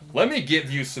that. Yeah. Let me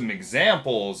give you some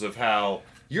examples of how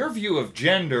your view of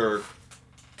gender,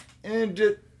 and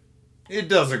it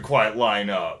doesn't quite line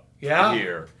up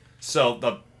here. So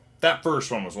that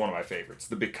first one was one of my favorites.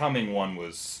 The becoming one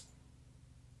was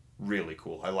really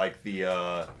cool. I like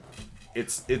the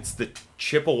it's the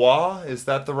Chippewa. Is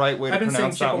that the right way to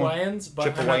pronounce that one? I've been saying Chippewayans,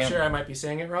 but I'm not sure. I might be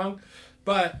saying it wrong.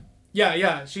 But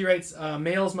yeah. She writes,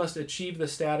 males must achieve the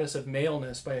status of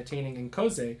maleness by attaining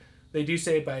inkose. They do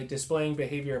say by displaying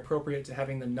behavior appropriate to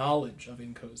having the knowledge of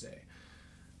inkose.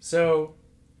 So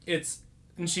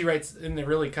and she writes in the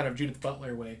really kind of Judith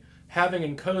Butler way, having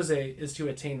inkose is to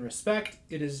attain respect.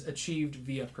 It is achieved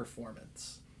via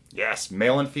performance. Yes,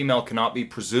 male and female cannot be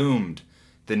presumed.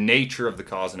 The nature of the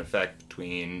cause and effect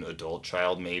between adult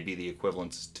child may be the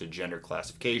equivalence to gender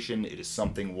classification. It is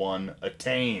something one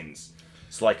attains.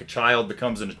 It's like a child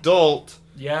becomes an adult.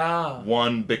 Yeah.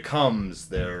 One becomes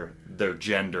their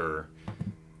gender.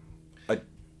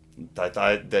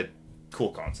 That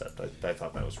cool concept. I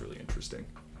thought that was really interesting.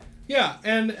 Yeah,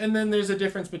 and then there's a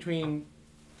difference between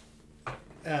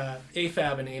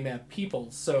AFAB and AMAB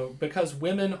peoples. So because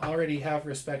women already have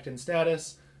respect and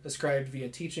status ascribed via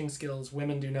teaching skills,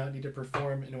 women do not need to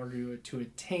perform in order to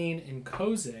attain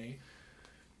inkose.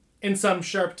 In some,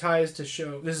 Sharp ties to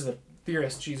show, this is a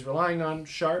theorist she's relying on,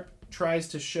 Sharp tries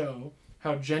to show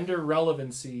how gender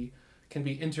relevancy can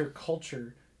be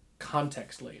interculture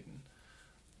context-laden.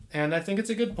 And I think it's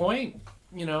a good point,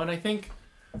 and I think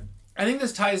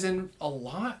this ties in a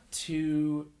lot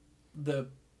to the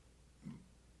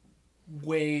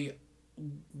way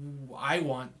I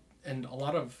want, and a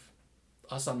lot of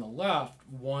us on the left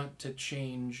want to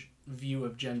change view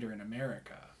of gender in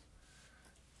America.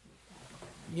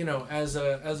 As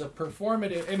a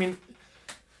performative,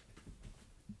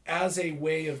 as a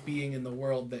way of being in the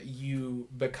world that you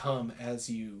become as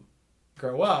you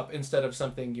grow up instead of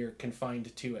something you're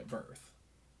confined to at birth.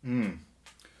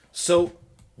 So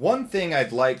one thing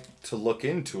I'd like to look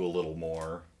into a little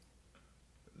more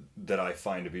that I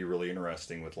find to be really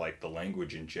interesting with like the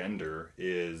language and gender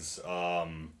is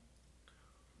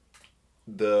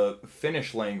the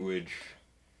Finnish language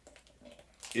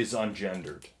is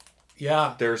ungendered.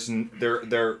 Yeah. There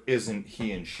isn't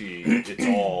he and she.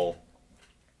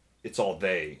 It's all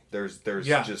they. There's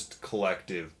just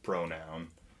collective pronoun.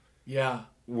 Yeah.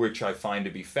 Which I find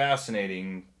to be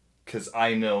fascinating because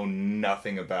I know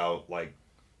nothing about like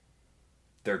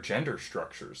their gender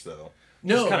structures though.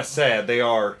 No. It's kind of sad. They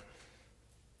are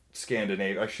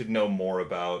Scandinavian. I should know more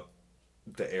about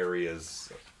the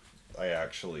areas I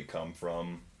actually come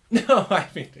from. No,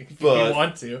 if you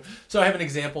want to. So I have an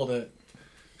example to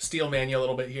steelman you a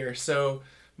little bit here. So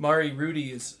Mari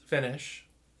Rudy is Finnish,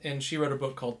 and she wrote a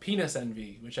book called Penis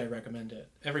Envy, which I recommend to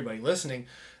everybody listening.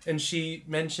 And she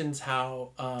mentions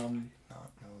how not know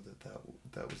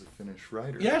that was a Finnish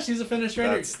writer. Yeah, she's a Finnish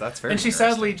writer. That's very. And she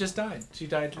sadly just died. She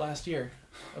died last year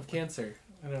of cancer.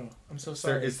 I know. I'm so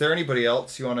sorry. Is there anybody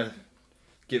else you want to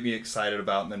get me excited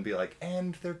about and then be like,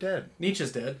 and they're dead?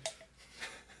 Nietzsche's dead.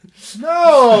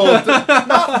 No,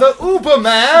 not the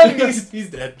Uberman. He's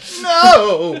dead.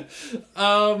 No.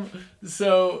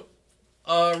 So,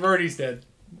 Rorty's dead.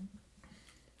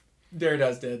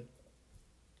 Derrida's dead.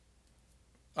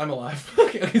 I'm alive.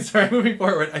 Okay, sorry. Moving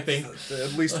forward, I think.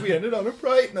 At least we ended on a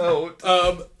bright note.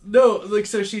 No,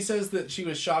 so she says that she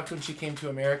was shocked when she came to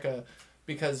America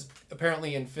because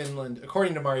apparently in Finland,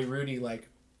 according to Mari Rudy,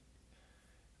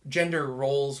 gender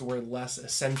roles were less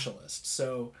essentialist.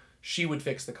 So she would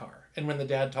fix the car, and when the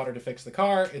dad taught her to fix the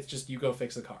car, it's just you go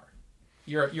fix the car.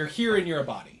 You're here and you're a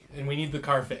body, and we need the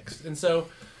car fixed. And so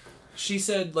she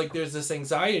said there's this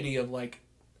anxiety of I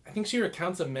think she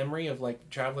recounts a memory of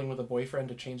traveling with a boyfriend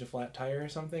to change a flat tire or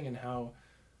something, and how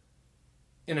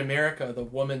in America the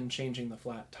woman changing the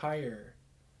flat tire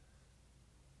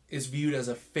is viewed as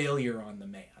a failure on the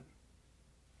man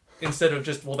instead of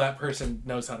just that person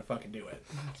knows how to fucking do it.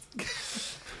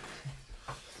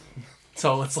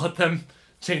 So let's let them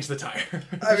change the tire.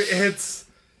 I mean, it's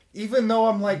even though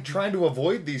I'm trying to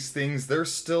avoid these things, they're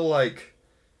still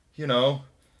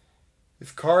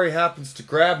if Kari happens to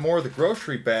grab more of the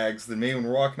grocery bags than me when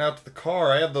we're walking out to the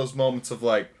car, I have those moments of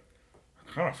I'm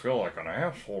kind of feel like an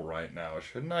asshole right now.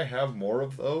 Shouldn't I have more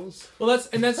of those? Well, that's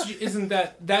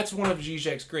that's one of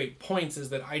Zizek's great points, is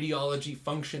that ideology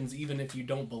functions even if you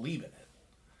don't believe in it.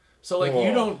 So, like,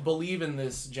 you don't believe in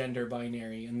this gender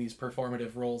binary and these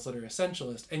performative roles that are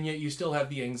essentialist, and yet you still have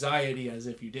the anxiety as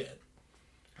if you did.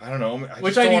 I don't know.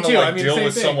 Which I do too. Like, deal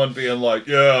with someone being like,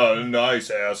 "Yeah, nice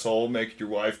asshole, making your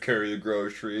wife carry the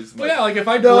groceries." Well, yeah, like if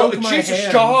I broke my hands, she's a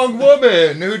strong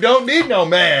woman who don't need no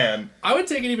man. I would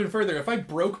take it even further. If I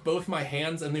broke both my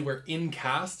hands and they were in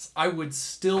casts, I would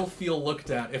still feel looked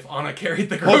at if Anna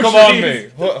carried the groceries.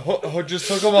 Hook them on me. Just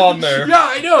hook them on there. Yeah,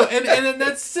 I know, and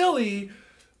that's silly,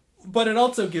 but it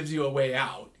also gives you a way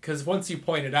out, because once you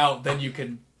point it out, then you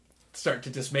can start to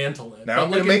dismantle it. Now I'm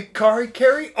going to make Kari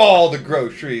carry all the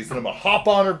groceries, and I'm going to hop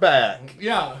on her back.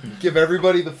 Yeah. Give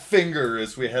everybody the finger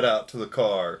as we head out to the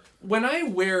car. When I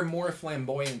wear more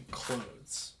flamboyant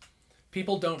clothes,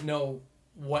 people don't know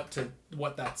what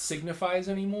that signifies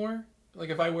anymore. Like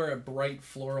if I wear a bright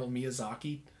floral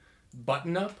Miyazaki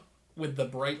button-up with the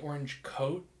bright orange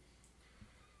coat,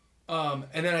 and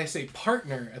then I say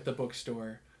partner at the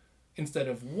bookstore instead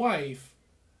of wife,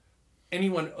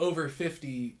 anyone over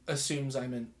 50 assumes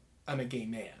I'm a gay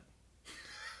man.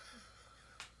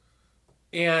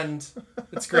 And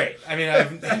it's great. I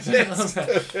mean,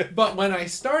 but when I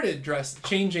started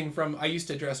changing from, I used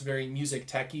to dress very music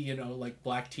techy, like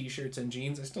black t-shirts and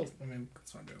jeans. That's what I'm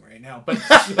doing right now. But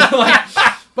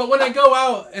but when I go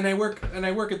out and I work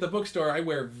at the bookstore, I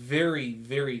wear very,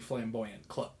 very flamboyant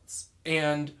clothes.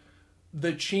 And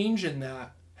the change in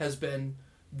that has been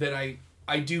that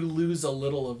I do lose a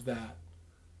little of that.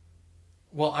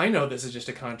 Well, I know this is just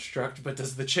a construct, but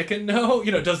does the chicken know?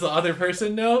 Does the other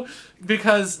person know?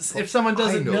 Because if someone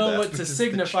doesn't know what to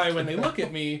signify when they look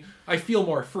at me, I feel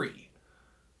more free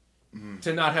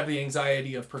to not have the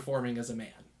anxiety of performing as a man.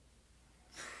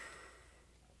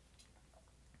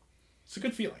 It's a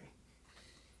good feeling.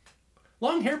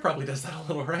 Long hair probably does that a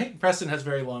little, right? Preston has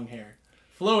very long hair.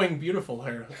 Flowing, beautiful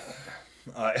hair.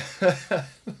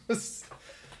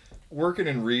 Working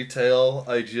in retail,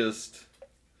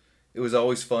 it was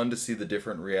always fun to see the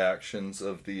different reactions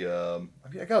of the,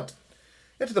 I got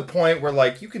to the point where,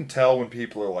 like, you can tell when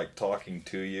people are, like, talking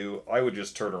to you. I would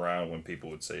just turn around when people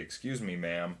would say, "Excuse me,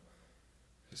 ma'am."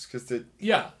 Just because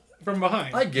Yeah, from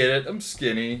behind. I get it. I'm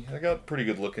skinny. I got pretty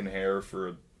good looking hair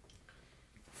for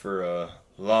a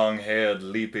long-haired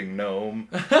leaping gnome.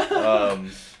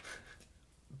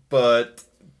 But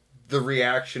the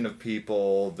reaction of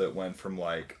people that went from,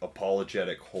 like,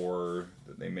 apologetic horror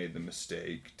that they made the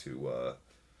mistake to a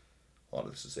lot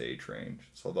of this is age range.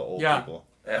 So the old people,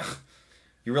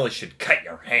 you really should cut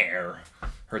your hair.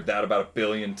 Heard that about 1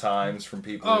 billion times from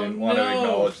people who didn't want to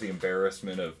acknowledge the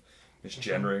embarrassment of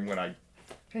misgendering when I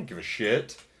didn't give a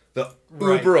shit. The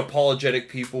uber apologetic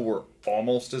people were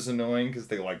almost as annoying because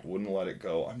they wouldn't let it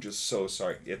go. I'm just so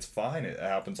sorry. It's fine. It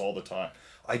happens all the time.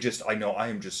 I know I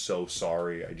am just so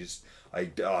sorry. It is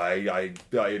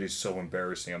so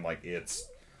embarrassing. I'm like,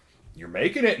 you're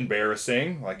making it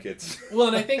embarrassing. Like it's. Well,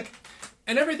 and I think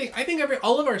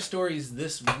all of our stories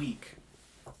this week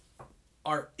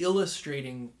are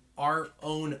illustrating our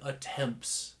own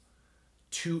attempts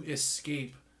to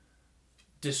escape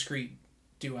discrete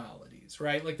dualities,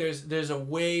 right? Like there's a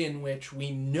way in which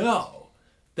we know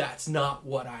that's not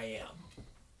what I am.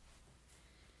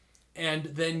 And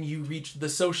then you reach the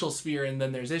social sphere and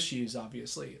then there's issues,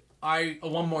 obviously.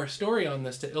 One more story on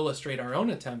this to illustrate our own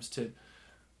attempts to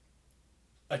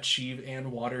achieve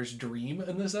Ann Waters' dream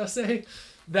in this essay.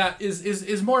 That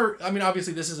is more, I mean,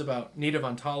 obviously this is about native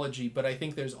ontology, but I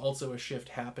think there's also a shift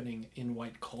happening in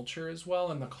white culture as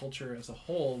well, and the culture as a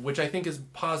whole, which I think is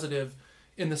positive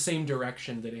in the same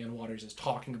direction that Ann Waters is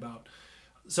talking about.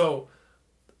 So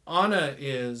Anna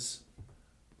is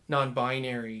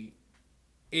non-binary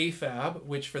AFAB,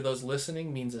 which for those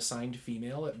listening means assigned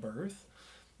female at birth,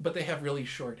 but they have really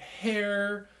short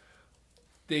hair.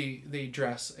 They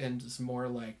dress and it's more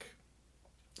like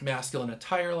masculine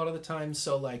attire a lot of the time.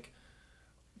 So like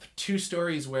 2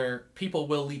 stories where people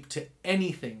will leap to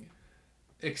anything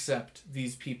except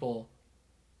these people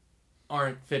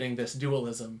aren't fitting this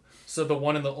dualism. So the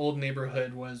one in the old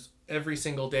neighborhood was every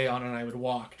single day Anna and I would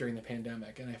walk during the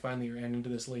pandemic, and I finally ran into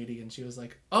this lady and she was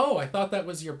like, "Oh, I thought that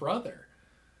was your brother."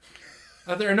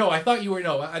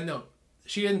 No,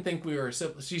 she didn't think we were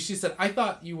siblings. She said, "I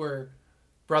thought you were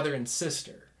brother and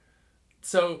sister."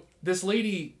 So this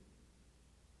lady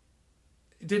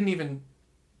didn't even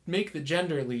make the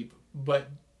gender leap, but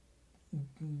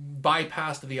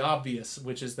bypassed the obvious,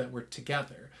 which is that we're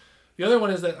together. The other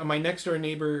one is that my next door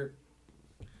neighbor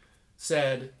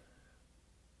said,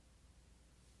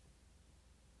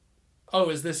 oh,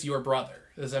 is this your brother?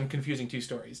 As I'm confusing two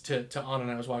stories. To Anna,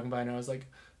 and I was walking by and I was like,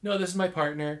 no, this is my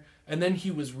partner. And then he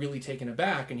was really taken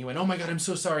aback and he went, oh my God, I'm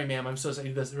so sorry, ma'am. I'm so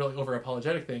sorry. This really over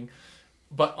apologetic thing.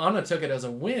 But Anna took it as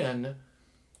a win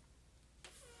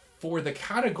for the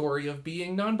category of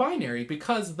being non-binary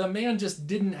because the man just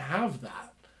didn't have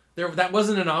that. That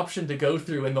wasn't an option to go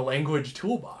through in the language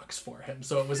toolbox for him.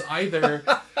 So it was either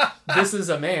this is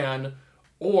a man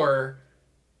or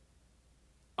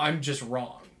I'm just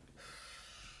wrong.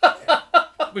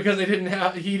 Because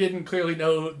he didn't clearly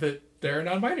know that there are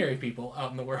non-binary people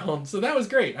out in the world. So that was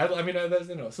great. I mean,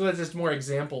 so that's just more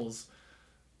examples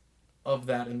of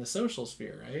that in the social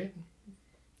sphere, right?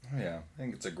 Yeah, I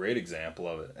think it's a great example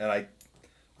of it. And I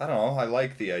don't know, I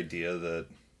like the idea that,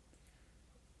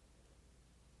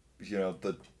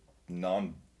 the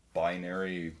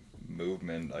non-binary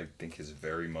movement, I think, is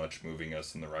very much moving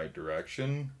us in the right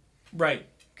direction. Right.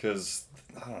 Because,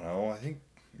 I don't know, I think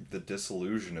the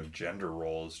disillusion of gender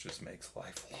roles just makes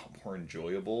life a lot more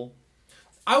enjoyable.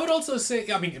 I would also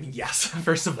say, I mean, yes.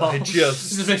 First of all, it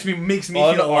just makes me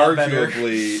feel a lot better.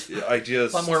 A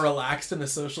lot more relaxed in the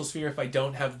social sphere if I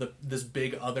don't have this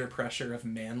big other pressure of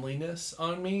manliness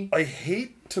on me. I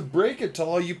hate to break it to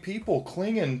all you people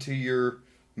clinging to your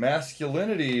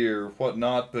masculinity or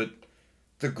whatnot, but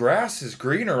the grass is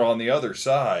greener on the other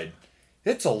side.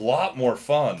 It's a lot more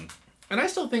fun. And I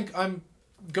still think I'm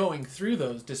going through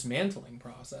those dismantling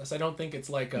process. I don't think it's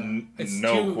like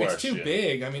it's too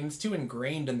big. I mean, it's too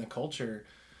ingrained in the culture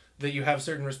that you have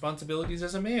certain responsibilities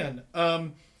as a man.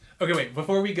 Okay, wait,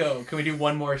 before we go, can we do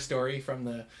one more story from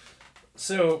and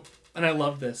I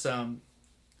love this.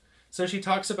 So she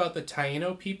talks about the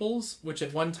Taino peoples, which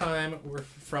at one time were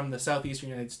from the southeastern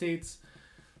United States.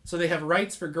 So they have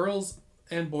rights for girls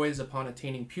and boys upon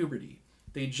attaining puberty.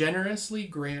 They generously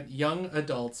grant young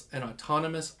adults an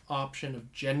autonomous option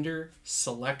of gender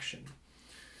selection.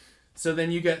 So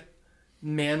then you get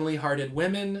manly-hearted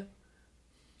women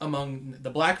among the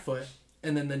Blackfoot,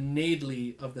 and then the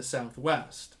Neidli of the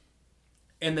Southwest.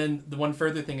 And then the one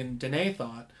further thing in Danae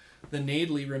thought, the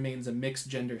Neidli remains a mixed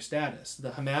gender status.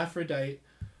 The hermaphrodite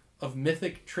of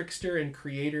mythic trickster and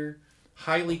creator,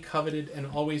 highly coveted and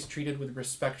always treated with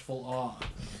respectful awe.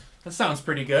 That sounds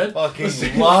pretty good.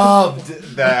 Fucking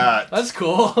loved that. That's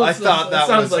cool. I thought that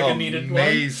sounds was like a needed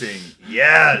amazing.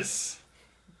 Yes.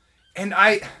 And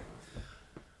I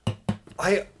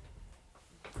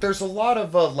there's a lot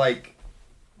of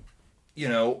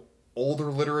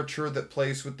older literature that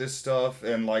plays with this stuff,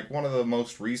 and like one of the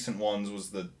most recent ones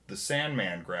was the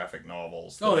Sandman graphic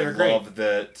novels. Oh, they're great. I love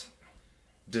that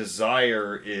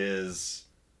desire is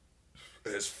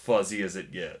as fuzzy as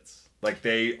it gets. Like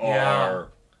they are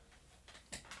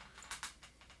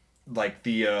like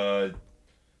the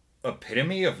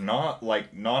epitome of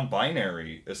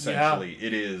non-binary, essentially. Yeah.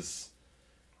 It is,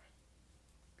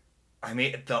 I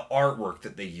mean, the artwork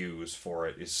that they use for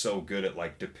it is so good at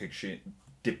like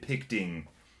depicting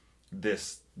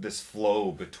this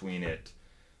flow between it.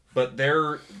 But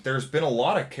there's been a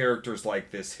lot of characters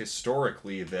like this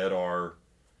historically that are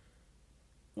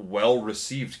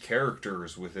well-received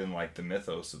characters within like the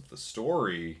mythos of the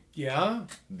story. Yeah.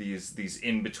 These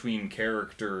in-between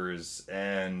characters,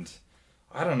 and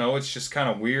I don't know, it's just kind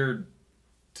of weird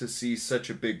to see such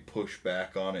a big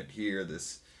pushback on it here,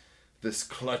 this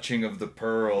clutching of the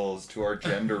pearls to our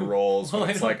gender roles. Well,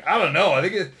 it's like, I don't know, I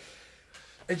think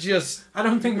I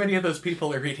don't think many of those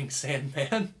people are reading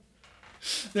Sandman.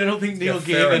 I don't think Neil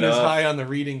Gaiman is high on the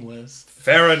reading list.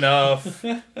 Fair enough.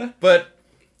 But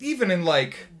even in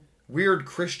like weird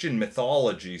Christian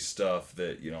mythology stuff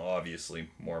that, obviously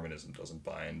Mormonism doesn't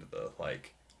buy into the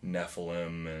like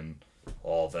Nephilim and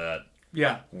all that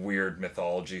weird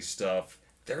mythology stuff.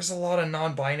 There's a lot of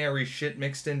non-binary shit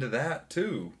mixed into that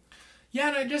too. Yeah,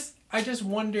 and I just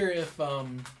wonder if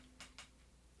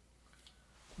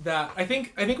that I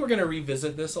think we're gonna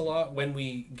revisit this a lot when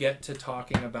we get to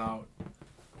talking about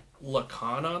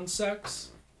Lacan on sex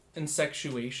and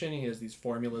sexuation. He has these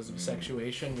formulas of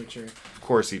sexuation, which are, of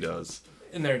course he does,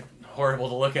 and they're horrible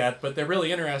to look at, but they're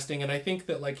really interesting. And I think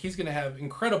that like he's gonna have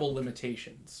incredible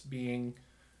limitations, being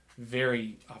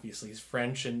very obviously he's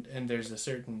French, and there's a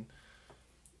certain.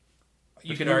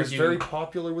 You could argue, he was very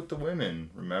popular with the women,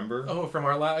 remember? Oh, from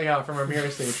our mirror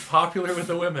stage. Popular with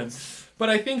the women. But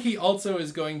I think he also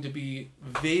is going to be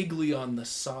vaguely on the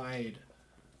side.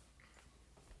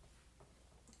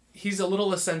 He's a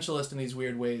little essentialist in these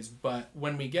weird ways, but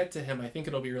when we get to him, I think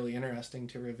it'll be really interesting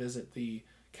to revisit the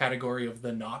category of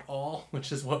the not all,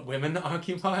 which is what women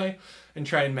occupy, and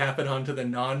try and map it onto the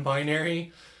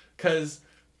non-binary. Because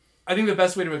I think the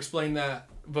best way to explain that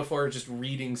before just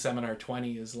reading Seminar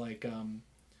 20 is like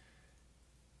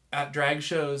at drag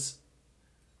shows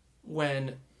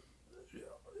when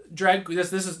drag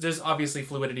there's obviously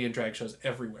fluidity in drag shows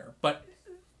everywhere, but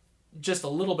just a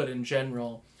little bit in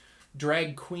general,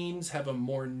 drag queens have a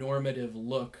more normative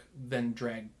look than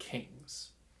drag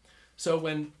kings. So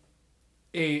when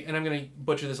and I'm going to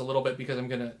butcher this a little bit because I'm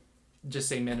going to just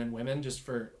say men and women just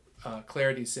for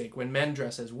clarity's sake. When men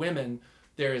dress as women,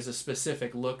 there is a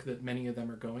specific look that many of them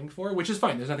are going for, which is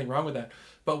fine. There's nothing wrong with that.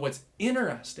 But what's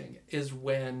interesting is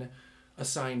when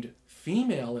assigned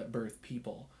female at birth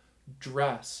people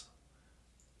dress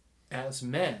as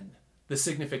men, the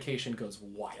signification goes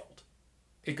wild.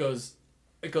 It goes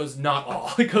not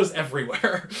all. It goes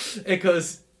everywhere. It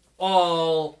goes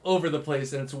all over the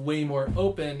place, and it's way more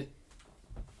open.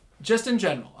 Just in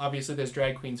general, obviously there's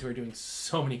drag queens who are doing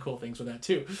so many cool things with that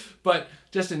too. But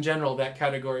just in general, that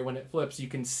category, when it flips, you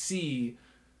can see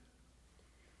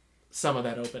some of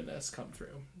that openness come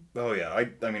through. Oh yeah,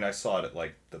 I mean I saw it at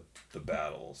like the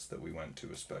battles that we went to,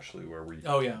 especially where we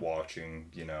watching,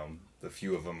 you know, the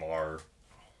few of them are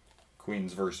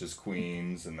queens versus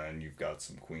queens, and then you've got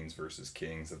some queens versus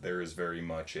kings. That there is very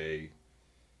much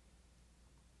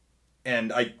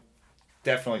and I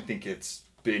definitely think it's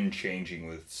been changing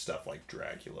with stuff like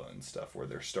Dracula and stuff, where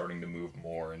they're starting to move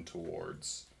more in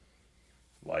towards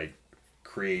like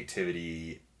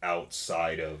creativity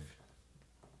outside of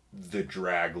the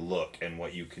drag look and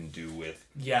what you can do with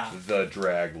the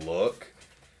drag look.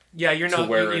 Yeah, you're not,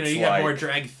 you have more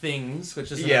drag things,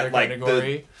 which is another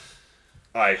category.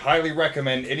 I highly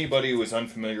recommend anybody who is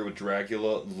unfamiliar with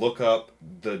Dracula, look up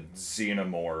the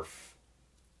xenomorph.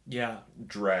 Yeah.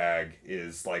 Drag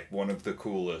is like one of the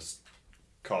coolest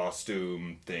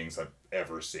costume things I've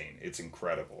ever seen. It's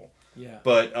incredible. Yeah.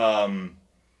 But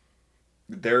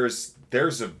there's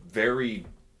a very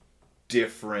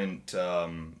different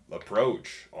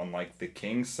approach on like the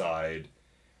king side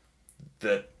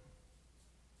that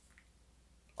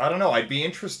I don't know, I'd be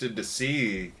interested to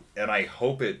see, and I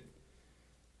hope it,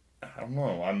 I don't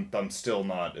know, I'm still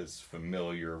not as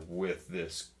familiar with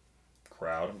this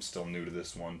crowd. I'm still new to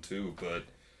this one too, but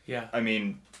yeah. I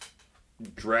mean,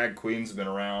 drag queens have been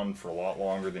around for a lot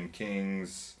longer than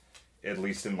kings, at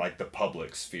least in like the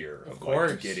public sphere of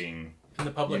like getting in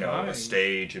the public eye, a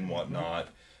stage and whatnot.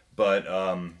 But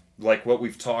like what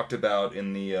we've talked about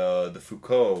in the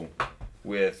Foucault,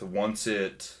 with once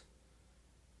it's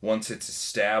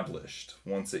established,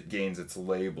 once it gains its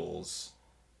labels,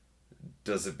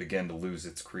 does it begin to lose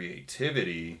its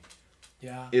creativity?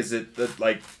 Yeah. Is it that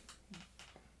like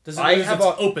does it lose its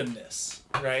openness,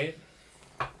 right?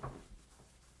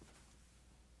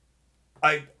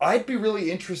 I'd be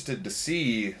really interested to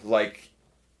see, like,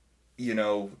 you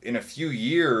know, in a few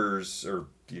years or,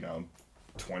 you know,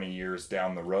 20 years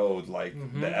down the road, like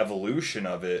the evolution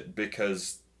of it,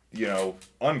 because, you know,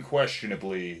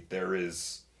 unquestionably there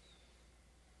is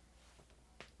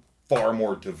far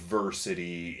more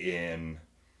diversity in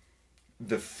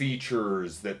the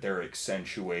features that they're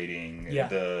accentuating,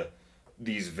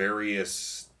 these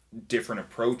various different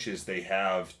approaches they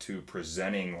have to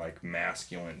presenting like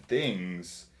masculine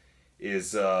things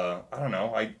is I don't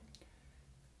know, I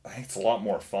think it's a lot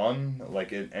more fun,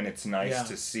 like it, and it's nice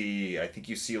to see. I think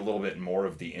you see a little bit more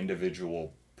of the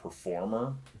individual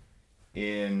performer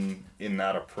in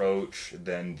that approach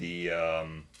than the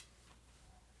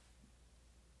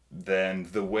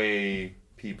way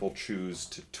people choose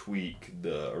to tweak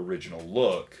the original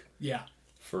look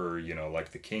for, you know,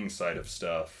 like the king side of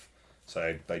stuff. So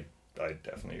I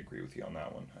definitely agree with you on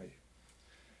that one.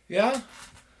 Yeah.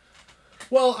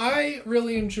 Well, I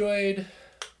really enjoyed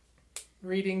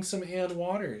reading some Anne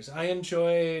Waters. I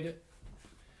enjoyed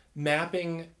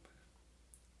mapping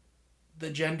the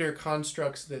gender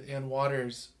constructs that Anne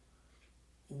Waters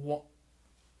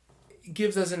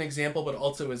gives as an example, but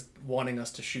also is wanting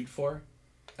us to shoot for.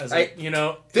 As you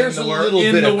know, there's a little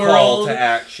bit of call to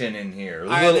action in here.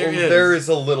 There is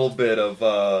a little bit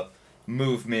of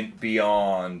movement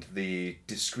beyond the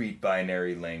discrete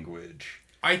binary language.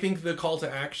 I think the call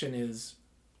to action is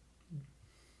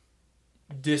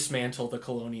dismantle the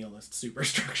colonialist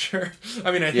superstructure.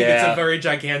 I mean, I think it's a very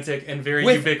gigantic and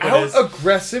very ubiquitous,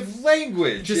 aggressive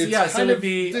language.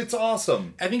 It's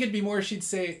awesome. I think it'd be more, she'd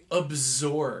say,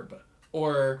 absorb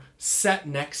or set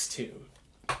next to.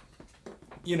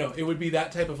 You know, it would be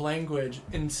that type of language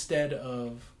instead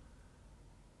of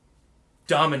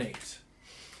dominate.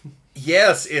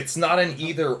 Yes, it's not an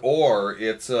either or.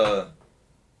 It's a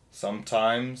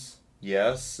sometimes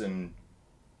yes and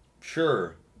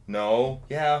sure. No,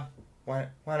 yeah, why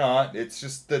not? It's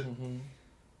just that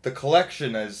the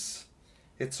collection is,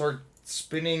 it's our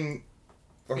spinning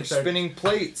Or spinning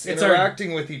plates, it's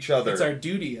interacting with each other. It's our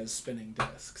duty as spinning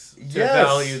discs to Yes.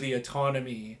 value the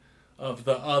autonomy of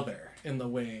the other in the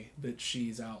way that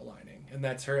she's outlining. And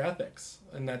that's her ethics.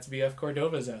 And that's V.F.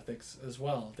 Cordova's ethics as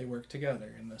well. They work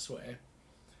together in this way.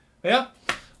 Yeah.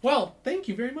 Well, thank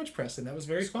you very much, Preston. That was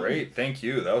very fun. Great. Thank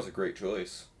you. That was a great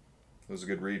choice. It was a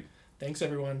good read. Thanks,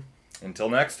 everyone. Until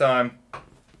next time.